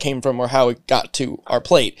where that came from or how it got to our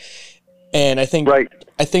plate. And I think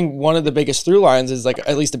one of the biggest through lines is, like,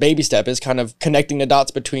 at least a baby step, is kind of connecting the dots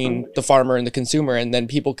between the farmer and the consumer, and then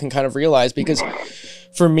people can kind of realize, because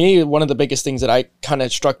for me, one of the biggest things that I kind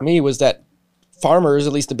of struck me was that farmers,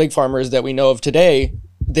 at least the big farmers that we know of today,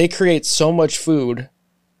 they create so much food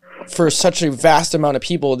for such a vast amount of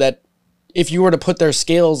people that if you were to put their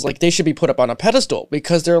scales, like they should be put up on a pedestal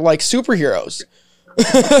because they're like superheroes.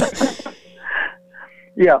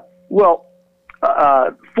 Yeah. Well,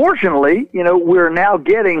 fortunately, we're now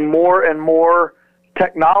getting more and more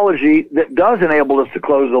technology that does enable us to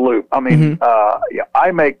close the loop. I mean,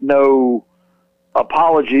 I make no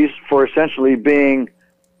apologies for essentially being,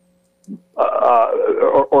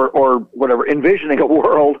 or whatever, envisioning a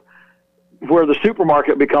world where the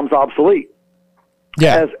supermarket becomes obsolete.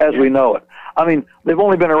 Yeah. As we know it. I mean, they've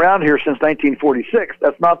only been around here since 1946.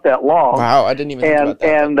 That's not that long. Wow, I didn't even think about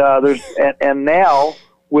that. And now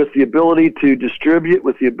with the ability to distribute,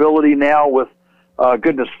 with the ability now with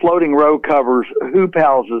floating row covers, hoop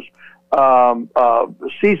houses,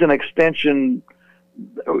 season extension,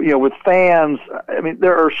 with fans. I mean,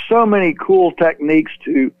 there are so many cool techniques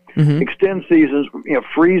to extend seasons.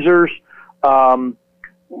 Freezers.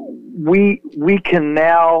 We can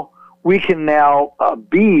now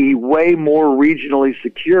be way more regionally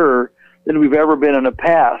secure than we've ever been in the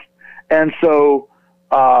past, and so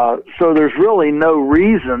there's really no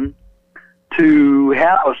reason to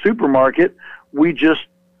have a supermarket. We just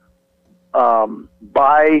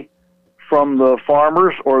buy from the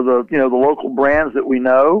farmers or the local brands that we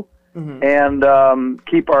know, and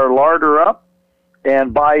keep our larder up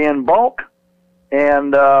and buy in bulk,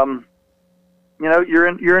 and you're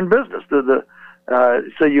in business.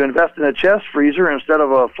 So you invest in a chest freezer instead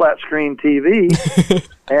of a flat screen TV,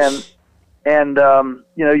 and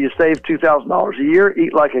you save $2,000 a year,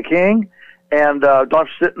 eat like a king, and don't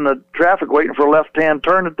sit in the traffic waiting for a left-hand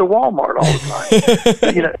turn at the Walmart all the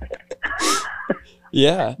time.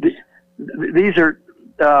 Yeah. These are.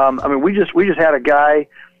 I mean, we just had a guy,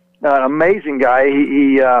 an amazing guy.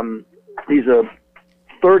 He's a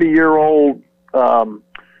 30-year-old.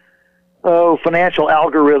 Financial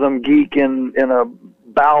algorithm geek in a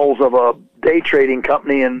bowels of a day trading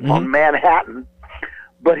company on Manhattan,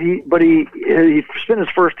 but he spent his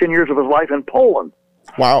first 10 years of his life in Poland.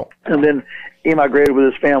 Wow! And then he migrated with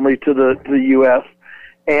his family to the U.S.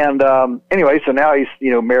 And anyway, so now he's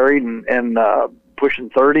married and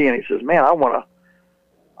pushing 30, and he says, "Man, I want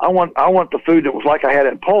the food that was like I had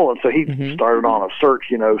in Poland." So he started on a search.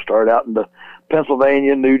 Started out in the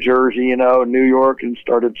Pennsylvania, New Jersey, New York, and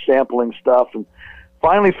started sampling stuff, and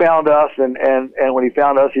finally found us. And when he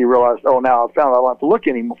found us, he realized, now I found I don't have to look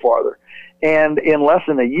any farther. And in less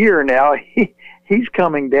than a year now, he's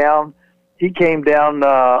coming down. He came down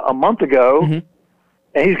a month ago, and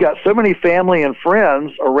he's got so many family and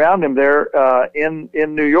friends around him there in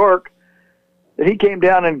New York that he came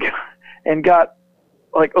down and got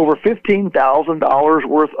like over $15,000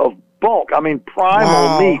 worth of bulk. I mean,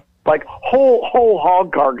 primal meat. Like whole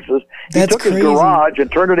hog carcasses. He took his garage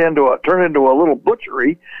and turned it into a little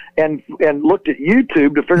butchery, and looked at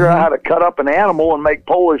YouTube to figure out how to cut up an animal and make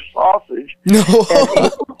Polish sausage. No.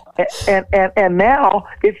 And now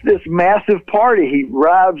it's this massive party. He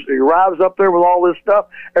arrives up there with all this stuff.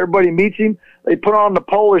 Everybody meets him. They put on the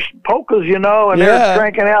Polish polkas, and they're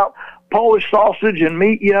cranking out Polish sausage and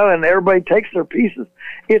meat, and everybody takes their pieces.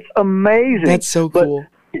 It's amazing. That's so cool.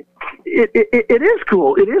 It is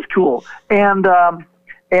cool. It is cool. And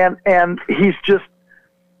he's just,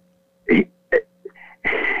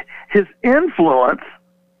 his influence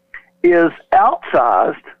is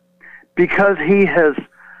outsized because he has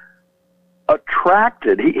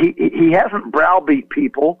attracted, he hasn't browbeat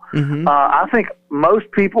people. I think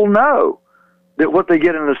most people know that what they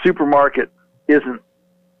get in the supermarket isn't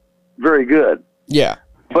very good. Yeah.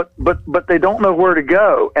 But they don't know where to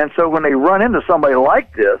go. And so when they run into somebody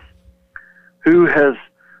like this, who has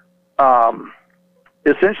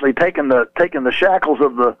essentially taken the shackles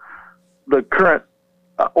of the current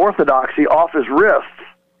orthodoxy off his wrists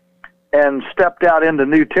and stepped out into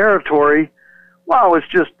new territory, wow,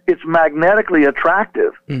 it's magnetically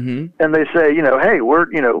attractive. And they say, hey, we're,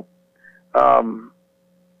 can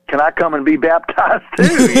I come and be baptized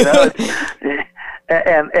too?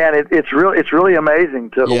 And it's really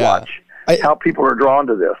amazing to watch how people are drawn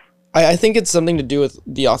to this. I think it's something to do with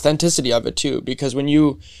the authenticity of it too, because when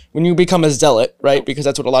you become a zealot, right? Because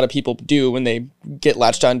that's what a lot of people do when they get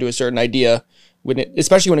latched onto a certain idea,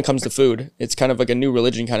 especially when it comes to food, it's kind of like a new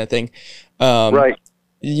religion kind of thing. Right.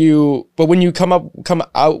 But when you come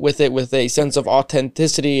out with it with a sense of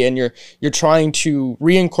authenticity, and you're trying to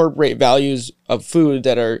reincorporate values of food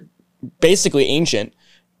that are basically ancient.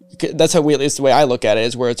 That's at least the way I look at it,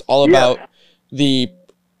 is where it's all about the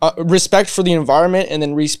respect for the environment, and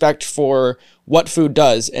then respect for what food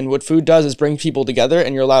does. And what food does is bring people together,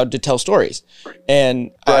 and you're allowed to tell stories. And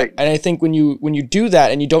I think when you do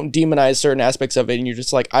that, and you don't demonize certain aspects of it, and you're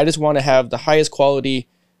just like, I just want to have the highest quality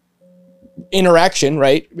interaction,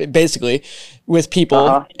 right? Basically, with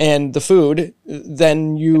people and the food,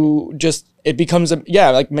 then it becomes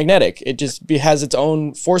like magnetic. It just has its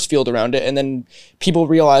own force field around it, and then people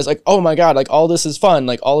realize like, oh my god, like all this is fun,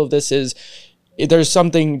 like all of this is. There's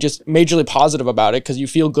something just majorly positive about it because you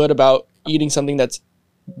feel good about eating something that's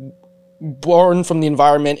born from the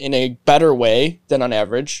environment in a better way than on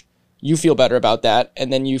average. You feel better about that,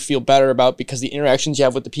 and then you feel better about because the interactions you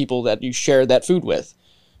have with the people that you share that food with.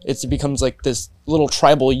 It becomes like this little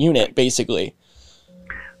tribal unit, basically.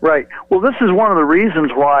 Right. Well, this is one of the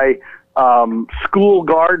reasons why school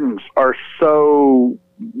gardens are so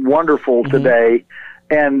wonderful today,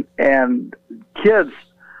 and kids.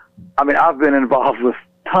 I mean, I've been involved with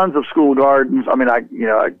tons of school gardens. I mean, I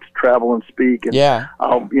travel and speak, and they'll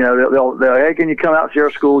hey, can you come out and see our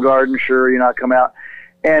school garden? Sure, I come out,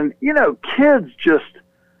 and kids just.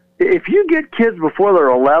 If you get kids before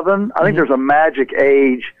they're 11, I think there's a magic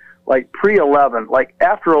age, like pre-11. Like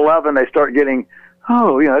after 11, they start getting,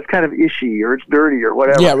 it's kind of ishy or it's dirty or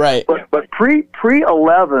whatever. Yeah, right. But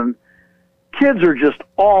pre-11, kids are just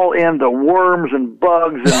all into worms and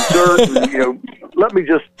bugs and dirt and, let me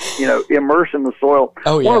just, immerse in the soil.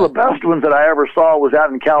 Oh, yeah. One of the best ones that I ever saw was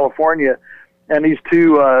out in California, and these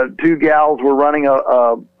two gals were running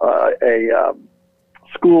a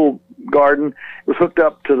school garden. It was hooked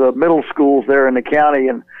up to the middle schools there in the county,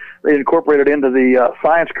 and they incorporated into the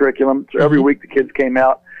science curriculum. So every week the kids came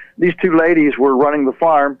out. These two ladies were running the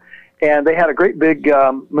farm, and they had a great big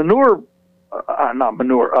earthworm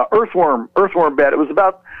bed. It was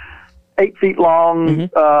about 8 feet long,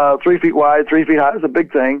 3 feet wide, 3 feet high. It was a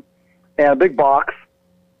big thing, and a big box,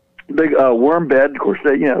 big worm bed. Of course,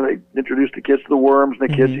 they introduced the kids to the worms, and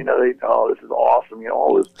the kids, this is awesome,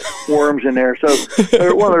 all those worms in there. So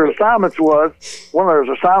one of their assignments was, well,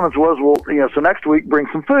 so next week bring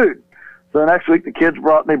some food. So the next week the kids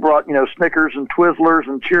brought Snickers and Twizzlers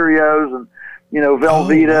and Cheerios and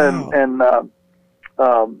Velveeta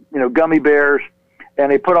and gummy bears. And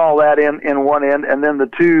they put all that in one end, and then the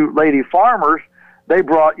two lady farmers, they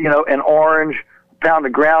brought, an orange, a pound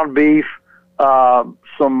of ground beef,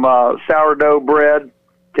 some sourdough bread,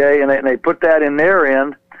 okay, and they put that in their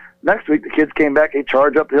end. Next week, the kids came back, they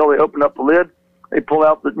charge up the hill, they opened up the lid, they pull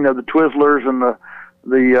out the Twizzlers and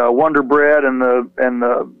the Wonder Bread and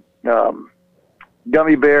the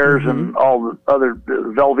gummy bears and all the other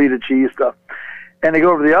Velveeta cheese stuff, and they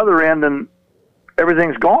go over the other end and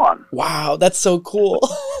everything's gone. Wow, that's so cool.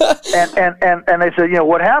 and they said,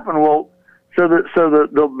 what happened? Well, so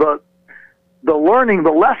the learning,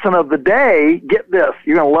 the lesson of the day, get this,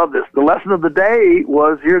 you're going to love this. The lesson of the day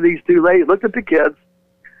was, here these two ladies looked at the kids.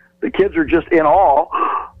 The kids are just in awe.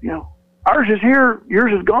 Ours is here,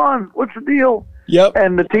 yours is gone. What's the deal? Yep.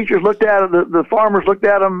 And the teachers looked at it, the farmers looked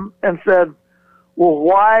at them and said, well,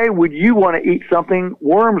 why would you want to eat something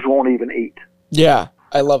worms won't even eat? Yeah,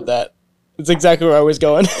 I love that. That's exactly where I was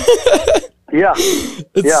going. Yeah.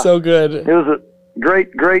 It's so good. It was a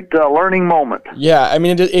great learning moment. Yeah, I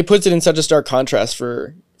mean, it puts it in such a stark contrast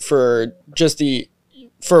for just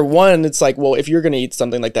for one, it's like, well, if you're going to eat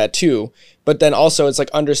something like that too, but then also it's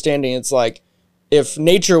like understanding, it's like, if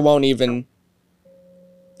nature won't even,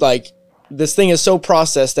 like, this thing is so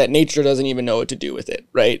processed that nature doesn't even know what to do with it,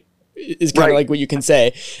 right? It's kind of like what you can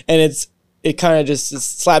say. And it kind of just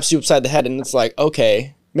slaps you upside the head, and it's like,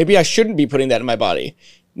 okay, maybe I shouldn't be putting that in my body.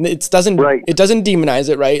 It doesn't demonize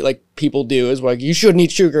it, right? Like people do, is like, you shouldn't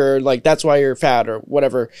eat sugar, like that's why you're fat, or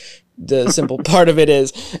whatever the simple part of it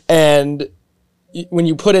is. And when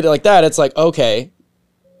you put it like that, it's like, okay,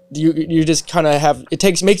 you just kind of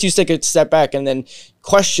makes you take a step back and then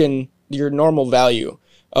question your normal value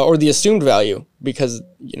or the assumed value, because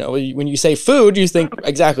when you say food, you think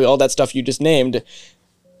exactly all that stuff you just named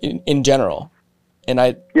in general. And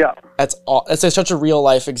that's such a real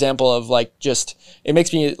life example of like, just, it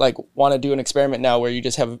makes me like want to do an experiment now where you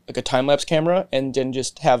just have like a time-lapse camera and then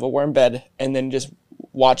just have a worm bed and then just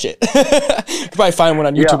watch it. You could probably find one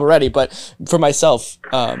on YouTube already, but for myself,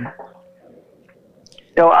 I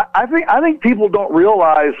think people don't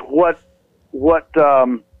realize what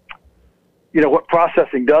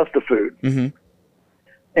processing does to food. Mm-hmm.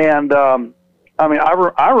 And I mean,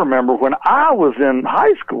 I remember when I was in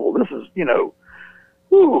high school. This is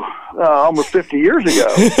almost 50 years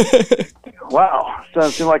ago. Wow,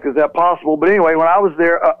 doesn't seem like it's that possible. But anyway, when I was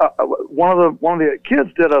there, one of the kids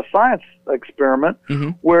did a science experiment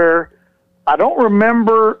where I don't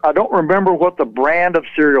remember what the brand of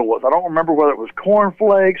cereal was. I don't remember whether it was Corn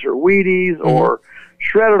Flakes or Wheaties or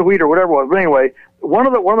shredded wheat or whatever it was. But anyway, one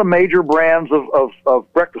of the major brands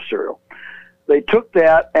of breakfast cereal. They took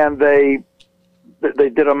that and they they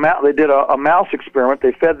did a mouse experiment.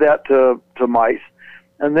 They fed that to mice,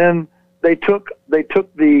 and then they took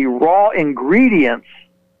the raw ingredients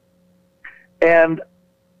and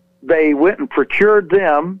they went and procured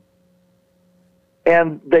them,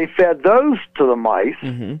 and they fed those to the mice.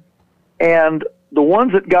 Mm-hmm. And the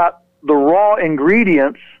ones that got the raw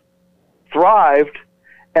ingredients thrived,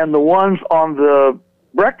 and the ones on the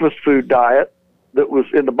breakfast food diet that was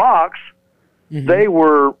in the box, Mm-hmm. they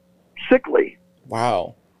were sickly.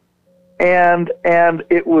 Wow. And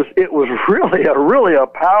it was really a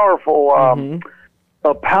powerful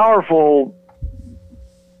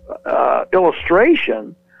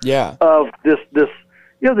illustration Yeah. of this this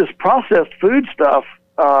processed food stuff.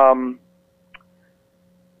 I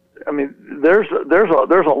mean, there's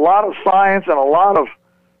a lot of science and a lot of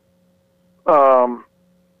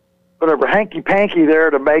whatever hanky panky there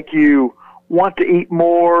to make you want to eat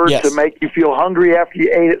more, Yes. to make you feel hungry after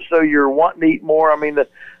you ate it, so you're wanting to eat more. I mean, the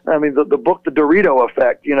book, The Dorito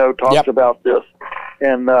Effect, talks Yep. about this,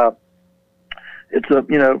 and the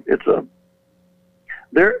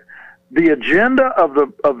agenda of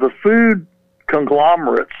the food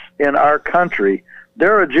conglomerates in our country,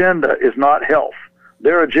 their agenda is not health.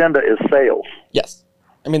 Their agenda is sales. Yes.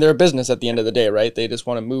 I mean, they're a business at the end of the day, right? They just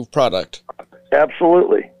want to move product.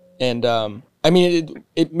 Absolutely. And I mean,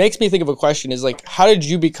 it makes me think of a question: is like, how did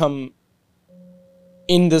you become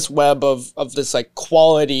in this web of this like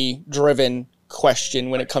quality driven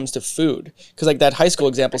question when it comes to food? Because like that high school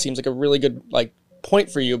example seems like a really good like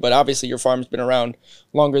point for you, but obviously your farm's been around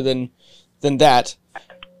longer than that.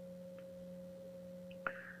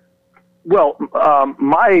 Well,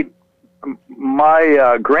 my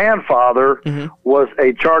grandfather Mm-hmm. was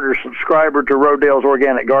a charter subscriber to Rodale's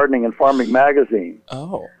Organic Gardening and Farming magazine.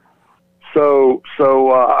 Oh. So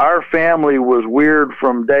our family was weird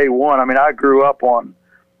from day one. I mean, I grew up on,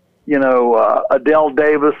 Adele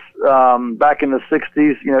Davis back in the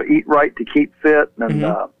 60s, Eat Right to Keep Fit. And,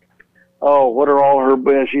 what are all her,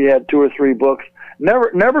 she had 2 or 3 books.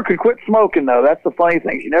 Never could quit smoking, though. That's the funny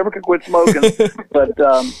thing. She never could quit smoking. But,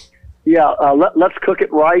 Let's Cook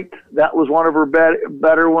It Right. That was one of her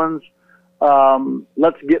better ones.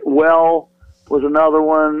 Let's Get Well was another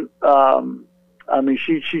one. I mean,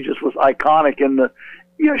 she just was iconic in the,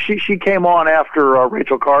 she came on after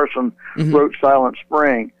Rachel Carson wrote Silent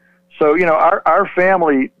Spring. So, our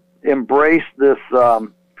family embraced this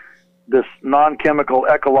non-chemical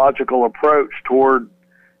ecological approach toward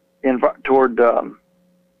environmental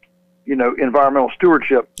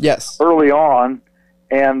stewardship. Yes. Early on.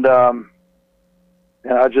 And I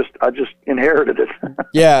just inherited it.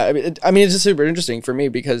 Yeah. I mean, it's just super interesting for me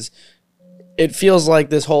because it feels like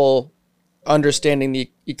this whole understanding the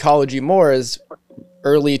ecology more is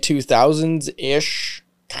early 2000s-ish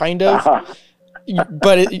kind of.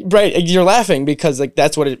 But right, you're laughing because like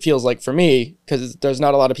that's what it feels like for me because there's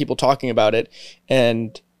not a lot of people talking about it,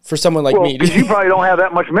 and for someone like me, because you probably don't have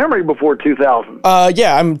that much memory before 2000.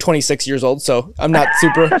 Yeah, I'm 26 years old, so I'm not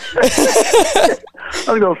super. I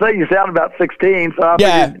was going to say you sound about 16, so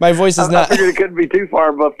my voice is not. I figured it couldn't be too far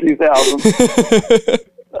above 2000.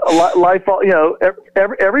 Life,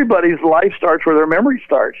 everybody's life starts where their memory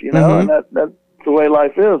starts, and that's the way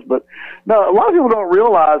life is. But no, a lot of people don't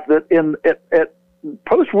realize that at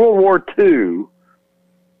post World War II,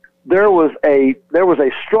 there was a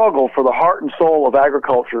struggle for the heart and soul of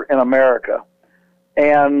agriculture in America,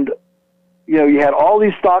 and you had all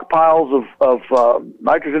these stockpiles of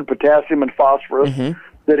nitrogen, potassium, and phosphorus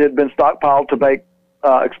that had been stockpiled to make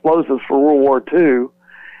explosives for World War II,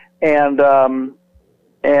 and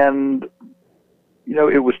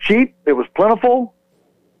it was cheap, it was plentiful,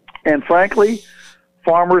 and frankly,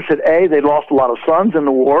 farmers they'd lost a lot of sons in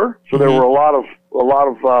the war, so there were a lot of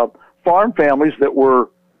farm families that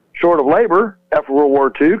were short of labor after World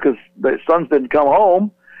War II because the sons didn't come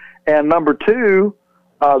home, and number two,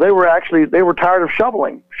 they were tired of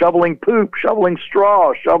shoveling poop, shoveling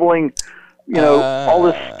straw, shoveling, all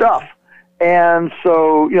this stuff, and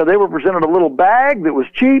so they were presented a little bag that was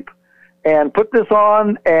cheap, and put this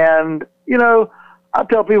on, and I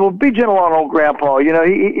tell people, be gentle on old Grandpa. You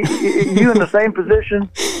in the same position,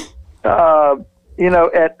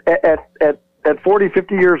 at 40,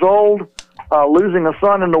 50 years old, losing a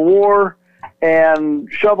son in the war, and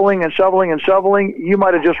shoveling and shoveling and shoveling, you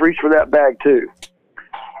might have just reached for that bag too.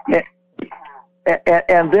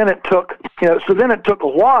 And then it took, then it took a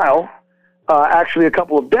while, actually a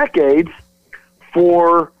couple of decades,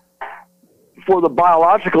 for the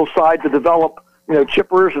biological side to develop,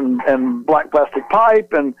 chippers and black plastic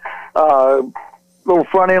pipe and little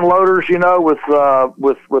front end loaders, with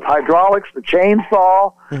hydraulics, the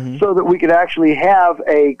chainsaw, so that we could actually have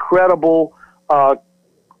a credible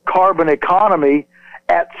carbon economy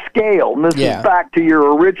at scale. And this is back to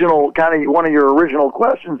your original, one of your original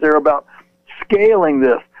questions there about scaling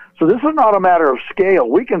this. So this is not a matter of scale.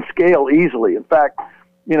 We can scale easily. In fact,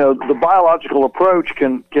 the biological approach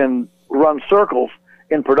can run circles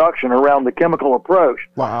in production around the chemical approach.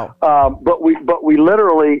 Wow. But we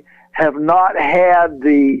literally have not had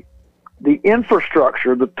the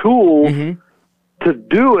infrastructure, the tools to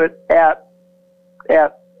do it at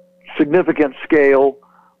significant scale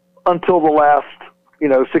until the last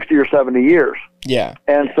 60 or 70 years. Yeah.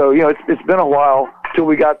 And so it's been a while till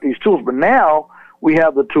we got these tools, but now we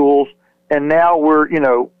have the tools, and now we're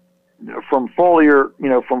from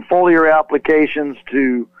foliar applications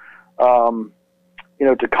to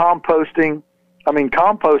to composting. I mean,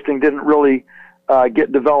 composting didn't really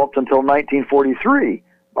get developed until 1943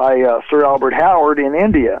 by Sir Albert Howard in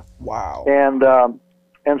India. Wow. And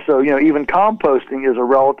so even composting is a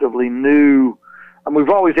relatively new. I mean,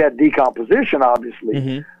 we've always had decomposition,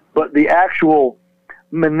 obviously, but the actual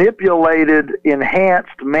manipulated,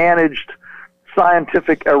 enhanced, managed,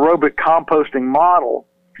 scientific aerobic composting model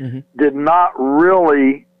did not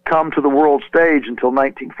really come to the world stage until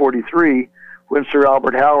 1943, when Sir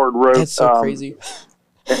Albert Howard wrote That's so crazy.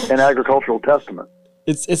 An Agricultural Testament.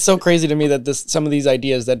 It's so crazy to me that some of these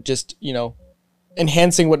ideas that just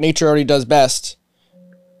enhancing what nature already does best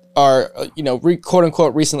are quote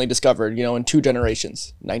unquote recently discovered in 2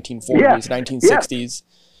 generations, 1940s, 1960s.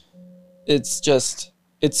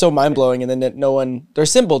 It's so mind-blowing. And then that they're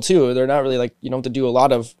simple too. They're not really like, you don't have to do a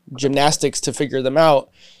lot of gymnastics to figure them out.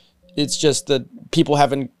 It's just that people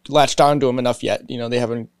haven't latched onto them enough yet. They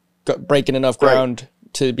haven't breaking enough ground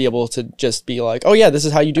to be able to just be like, oh yeah, this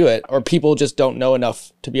is how you do it. Or people just don't know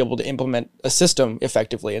enough to be able to implement a system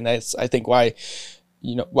effectively. And that's, I think, why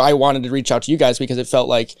I wanted to reach out to you guys, because it felt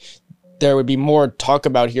like there would be more talk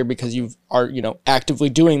about here, because you are, actively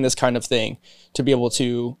doing this kind of thing, to be able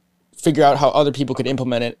to figure out how other people could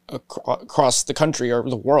implement it across the country, or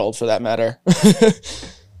the world for that matter.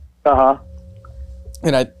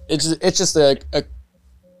 And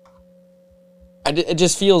it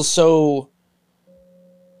just feels so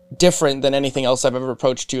different than anything else I've ever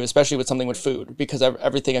approached to, especially with something with food, because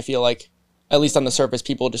everything, I feel like, at least on the surface,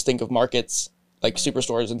 people just think of markets like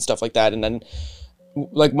superstores and stuff like that. And then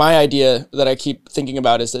like my idea that I keep thinking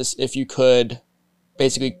about is this: if you could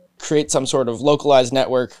basically create some sort of localized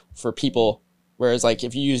network for people, whereas like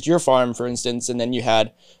if you used your farm, for instance, and then you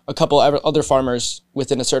had a couple other farmers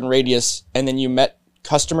within a certain radius, and then you met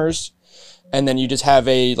customers, and then you just have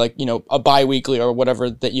a bi-weekly or whatever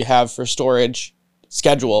that you have for storage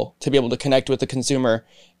schedule to be able to connect with the consumer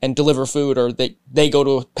and deliver food, or they go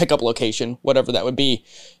to a pickup location, whatever that would be,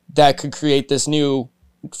 that could create this new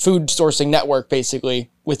food sourcing network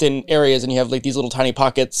basically within areas. And you have like these little tiny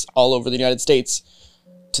pockets all over the United States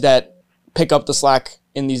that pick up the slack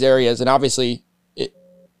in these areas. And obviously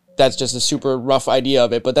that's just a super rough idea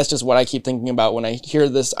of it, but that's just what I keep thinking about when I hear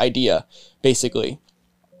this idea, basically.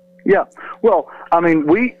 Yeah. Well, I mean,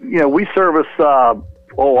 we service,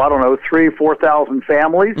 3,000-4,000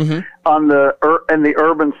 families in the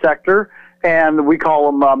urban sector, and we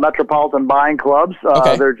call them metropolitan buying clubs.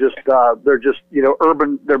 Okay. They're just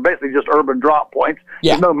urban. They're basically just urban drop points.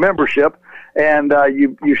 Yeah. There's no membership, and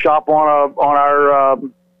you shop on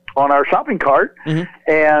our shopping cart,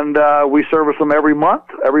 and we service them every month.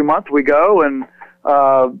 Every month we go, and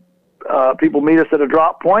people meet us at a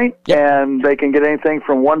drop point, and they can get anything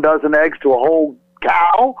from 1 dozen eggs to a whole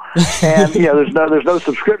cow. And there's no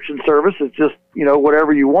subscription service. It's just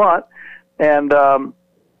whatever you want, and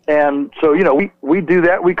so we do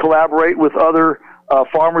that. We collaborate with other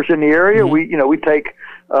farmers in the area. We take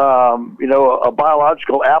a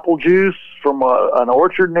biological apple juice from an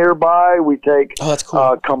orchard nearby. We take that's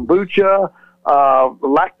cool. Kombucha,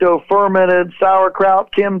 lacto-fermented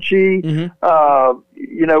sauerkraut, kimchi.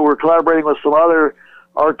 We're collaborating with some other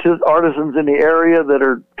artisans in the area that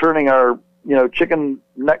are turning our chicken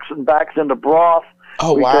necks and backs into broth.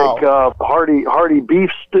 Oh, we wow. take hearty beef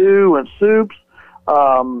stew and soups.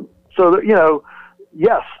 So that,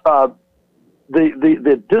 yes,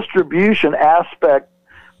 the distribution aspect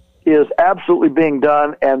is absolutely being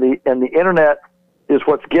done, and the internet is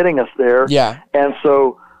what's getting us there. Yeah. And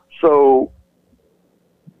so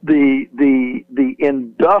the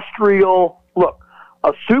industrial look,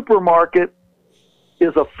 a supermarket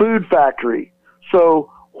is a food factory. So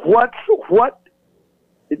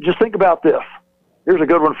just think about this. Here's a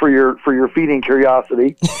good one for your feeding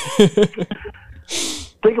curiosity.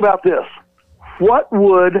 Think about this. What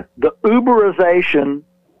would the Uberization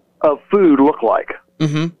of food look like?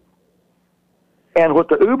 And what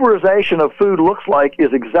the Uberization of food looks like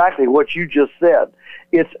is exactly what you just said.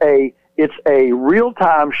 It's a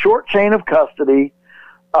real-time short chain of custody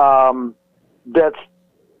that's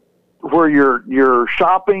where you're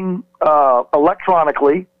shopping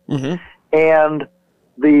electronically, and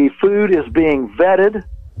the food is being vetted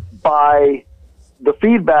by the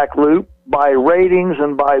feedback loop, by ratings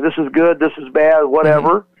and by this is good, this is bad,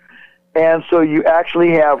 whatever. And so you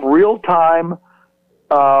actually have real-time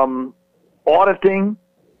auditing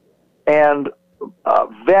and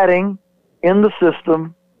vetting in the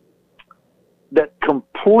system that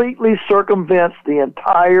completely circumvents the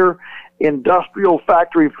entire industrial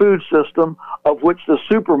factory food system, of which the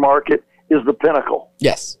supermarket is the pinnacle.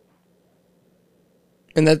 Yes.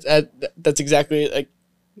 And that's exactly, like,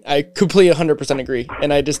 I completely 100% agree.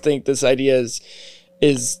 And I just think this idea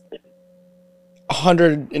is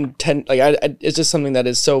 110, like, it's just something that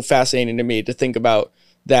is so fascinating to me to think about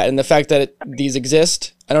that. And the fact that these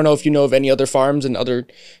exist, I don't know if you know of any other farms in other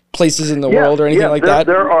places in the world or anything like that.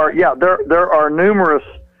 There are numerous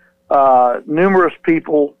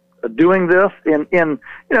people doing this in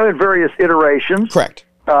various iterations. Correct.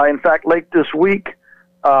 In fact, late this week,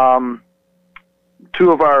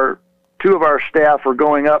 two of our staff are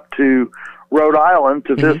going up to Rhode Island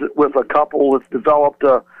to visit with a couple that's developed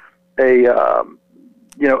a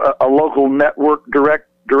local network, direct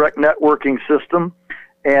networking system,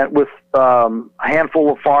 and with a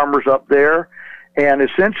handful of farmers up there, and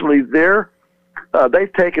essentially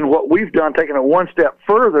they've taken what we've done, taken it one step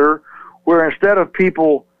further, where instead of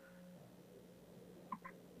people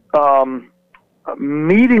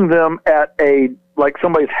meeting them at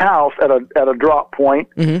somebody's house at a drop point,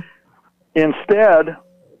 instead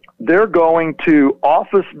they're going to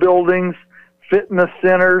office buildings, fitness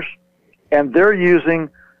centers, and they're using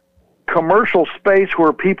commercial space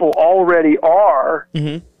where people already are.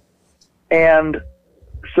 And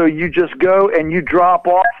so you just go and you drop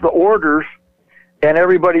off the orders, and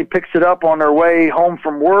everybody picks it up on their way home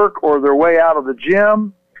from work or their way out of the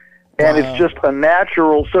gym. And it's just a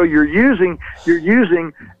natural. So you're using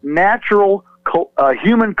natural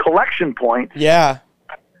human collection points.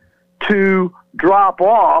 To drop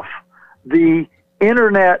off the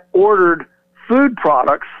internet ordered food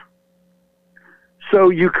products. So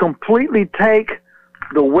you completely take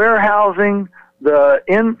the warehousing,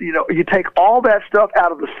 you take all that stuff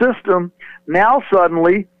out of the system. Now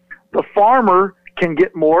suddenly the farmer can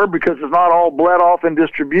get more because it's not all bled off in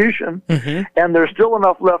distribution, and there's still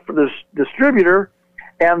enough left for this distributor,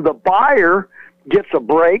 and the buyer gets a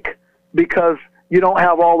break because you don't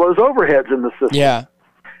have all those overheads in the system.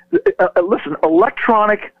 Listen,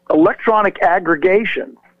 electronic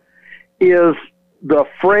aggregation is the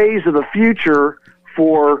phrase of the future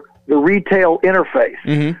for the retail interface.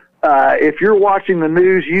 If you're watching the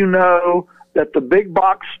news, you know that the big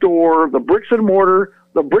box store, the bricks and mortar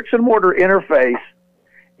interface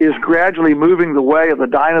is gradually moving the way of the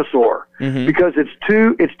dinosaur because it's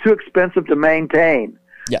too expensive to maintain.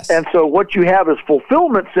 And so what you have is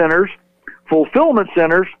fulfillment centers. Fulfillment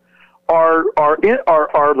centers are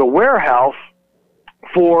the warehouse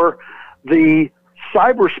for the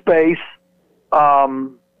cyberspace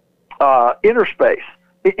interface.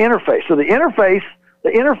 So the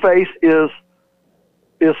interface is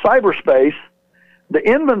cyberspace. The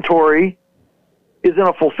inventory is in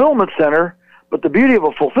a fulfillment center, but the beauty of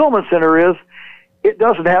a fulfillment center is it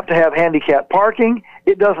doesn't have to have handicap parking.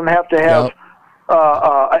 It doesn't have to have,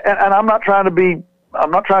 and I'm not trying to be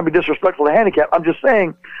disrespectful to handicap. I'm just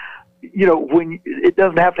saying, when it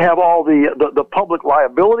doesn't have to have all the public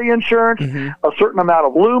liability insurance, a certain amount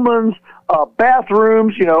of lumens,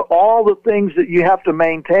 bathrooms, all the things that you have to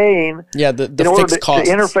maintain the in order to costs.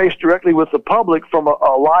 Interface directly with the public from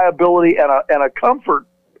a liability and a comfort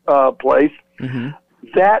place.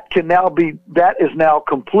 That is now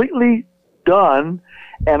completely done,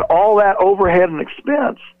 and all that overhead and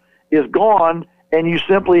expense is gone, and you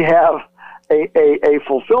simply have a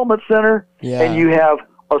fulfillment center, and you have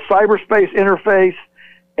a cyberspace interface,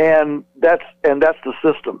 and that's the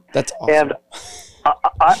system. That's awesome. And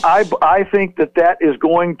I think that is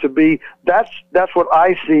going to be that's what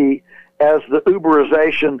I see as the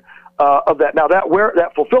Uberization of that. Now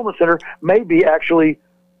that fulfillment center may be actually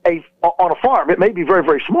on a farm. It may be very,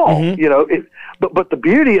 very small. But the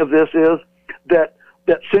beauty of this is that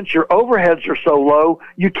since your overheads are so low,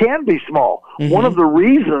 you can be small. One of the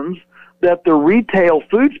reasons that the retail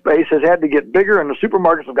food space has had to get bigger and the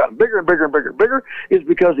supermarkets have gotten bigger and bigger and bigger and bigger is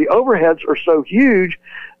because the overheads are so huge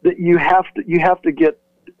that you have to get.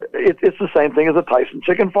 It's the same thing as a Tyson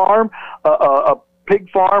chicken farm, a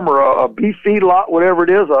pig farm, or a beef feedlot, whatever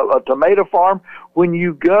it is, a tomato farm. When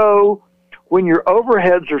you go when your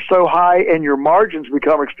overheads are so high and your margins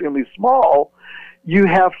become extremely small, you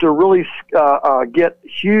have to really get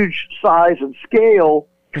huge size and scale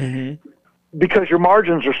because your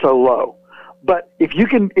margins are so low. But if you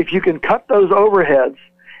can cut those overheads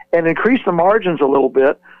and increase the margins a little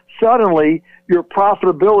bit, suddenly your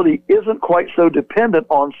profitability isn't quite so dependent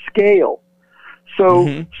on scale.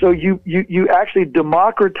 So so you actually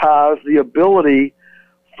democratize the ability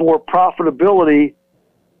for profitability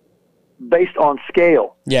based on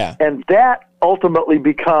scale. Yeah. And that ultimately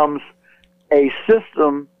becomes a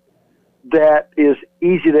system that is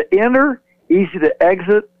easy to enter, easy to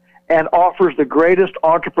exit, and offers the greatest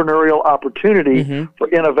entrepreneurial opportunity for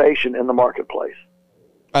innovation in the marketplace.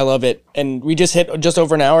 I love it. And we just hit just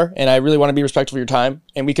over an hour, and I really want to be respectful of your time.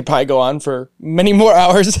 And we could probably go on for many more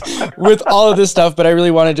hours with all of this stuff, but I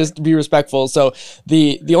really want to just be respectful. So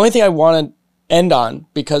the only thing I want to end on,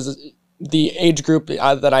 because the age group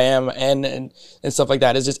that I am and stuff like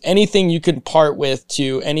that, is just anything you could part with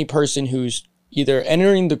to any person who's either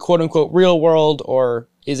entering the quote unquote real world or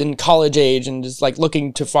is in college age and is like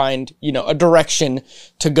looking to find, a direction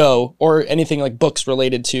to go, or anything like books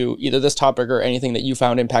related to either this topic or anything that you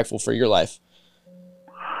found impactful for your life.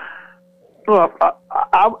 Well,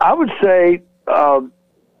 I would say, a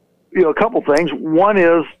couple things. One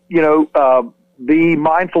is, be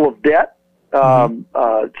mindful of debt,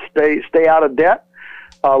 stay out of debt,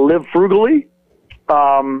 live frugally.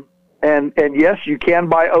 And yes, you can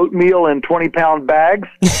buy oatmeal in 20-pound bags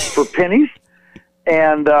for pennies.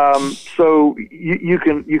 And so you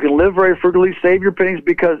can live very frugally, save your pennies,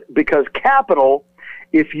 because capital,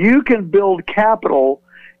 if you can build capital,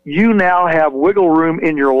 you now have wiggle room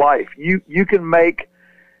in your life. You can make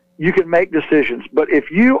decisions. But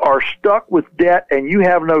if you are stuck with debt and you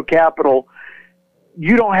have no capital,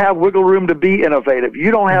 you don't have wiggle room to be innovative.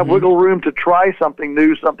 You don't have wiggle room to try something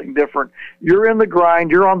new, something different. You're in the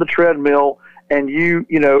grind, you're on the treadmill, and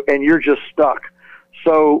you're just stuck.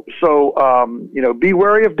 So be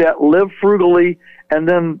wary of debt, live frugally, and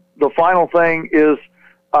then the final thing is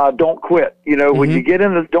don't quit. When you get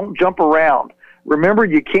in it, don't jump around. Remember,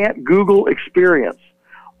 you can't Google experience.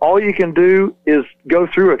 All you can do is go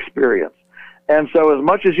through experience. And so as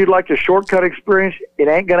much as you'd like to shortcut experience, it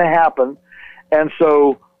ain't going to happen. And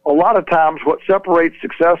so a lot of times what separates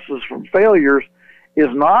successes from failures is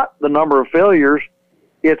not the number of failures.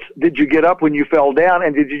 It's, did you get up when you fell down,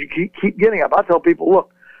 and did you keep getting up? I tell people,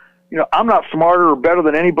 look, I'm not smarter or better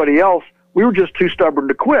than anybody else. We were just too stubborn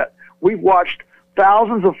to quit. We've watched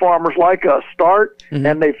thousands of farmers like us start,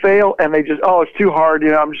 and they fail, and they just, it's too hard,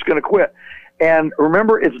 I'm just going to quit. And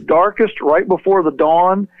remember, it's darkest right before the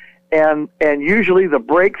dawn, and usually the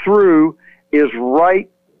breakthrough is right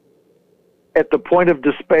at the point of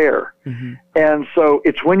despair. And so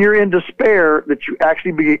it's when you're in despair that you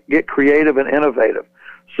actually get creative and innovative.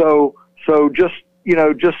 So just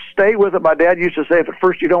stay with it. My dad used to say, if at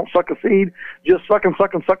first you don't suck a seed, just suck and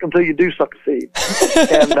suck and suck until you do suck a seed.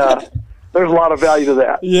 And there's a lot of value to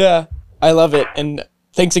that. Yeah, I love it. And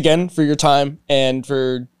thanks again for your time and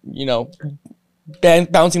for,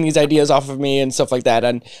 bouncing these ideas off of me and stuff like that.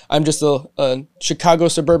 And I'm just a Chicago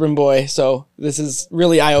suburban boy, so this is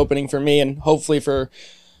really eye-opening for me and hopefully for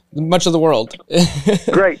much of the world.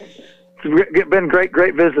 Great. It's been great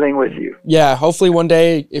visiting with you. Yeah, hopefully one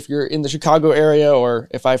day, if you're in the Chicago area, or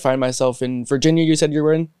if I find myself in Virginia, you said you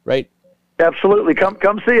were in, right? Absolutely. Come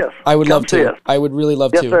see us. I would love to. I would really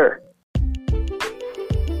love to. Yes, sir.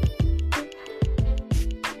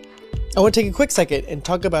 I want to take a quick second and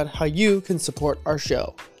talk about how you can support our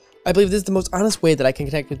show. I believe this is the most honest way that I can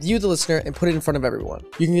connect with you, the listener, and put it in front of everyone.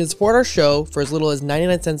 You can support our show for as little as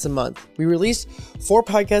 99 cents a month. We release 4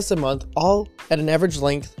 podcasts a month, all at an average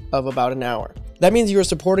length of about an hour. That means you are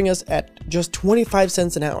supporting us at just 25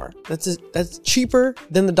 cents an hour. That's cheaper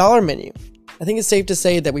than the dollar menu. I think it's safe to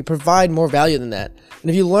say that we provide more value than that.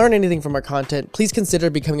 And if you learn anything from our content, please consider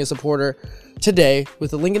becoming a supporter today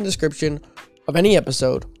with the link in the description of any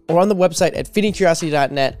episode or on the website at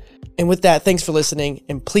feedingcuriosity.net. And with that, thanks for listening,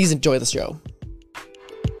 and please enjoy the show.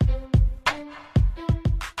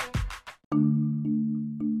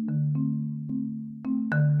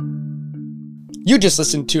 You just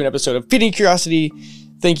listened to an episode of Feeding Curiosity.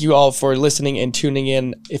 Thank you all for listening and tuning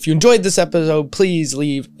in. If you enjoyed this episode, please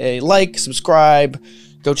leave a like, subscribe,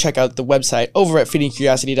 go check out the website over at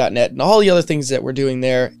feedingcuriosity.net and all the other things that we're doing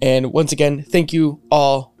there. And once again, thank you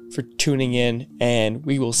all for tuning in, and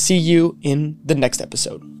we will see you in the next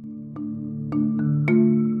episode.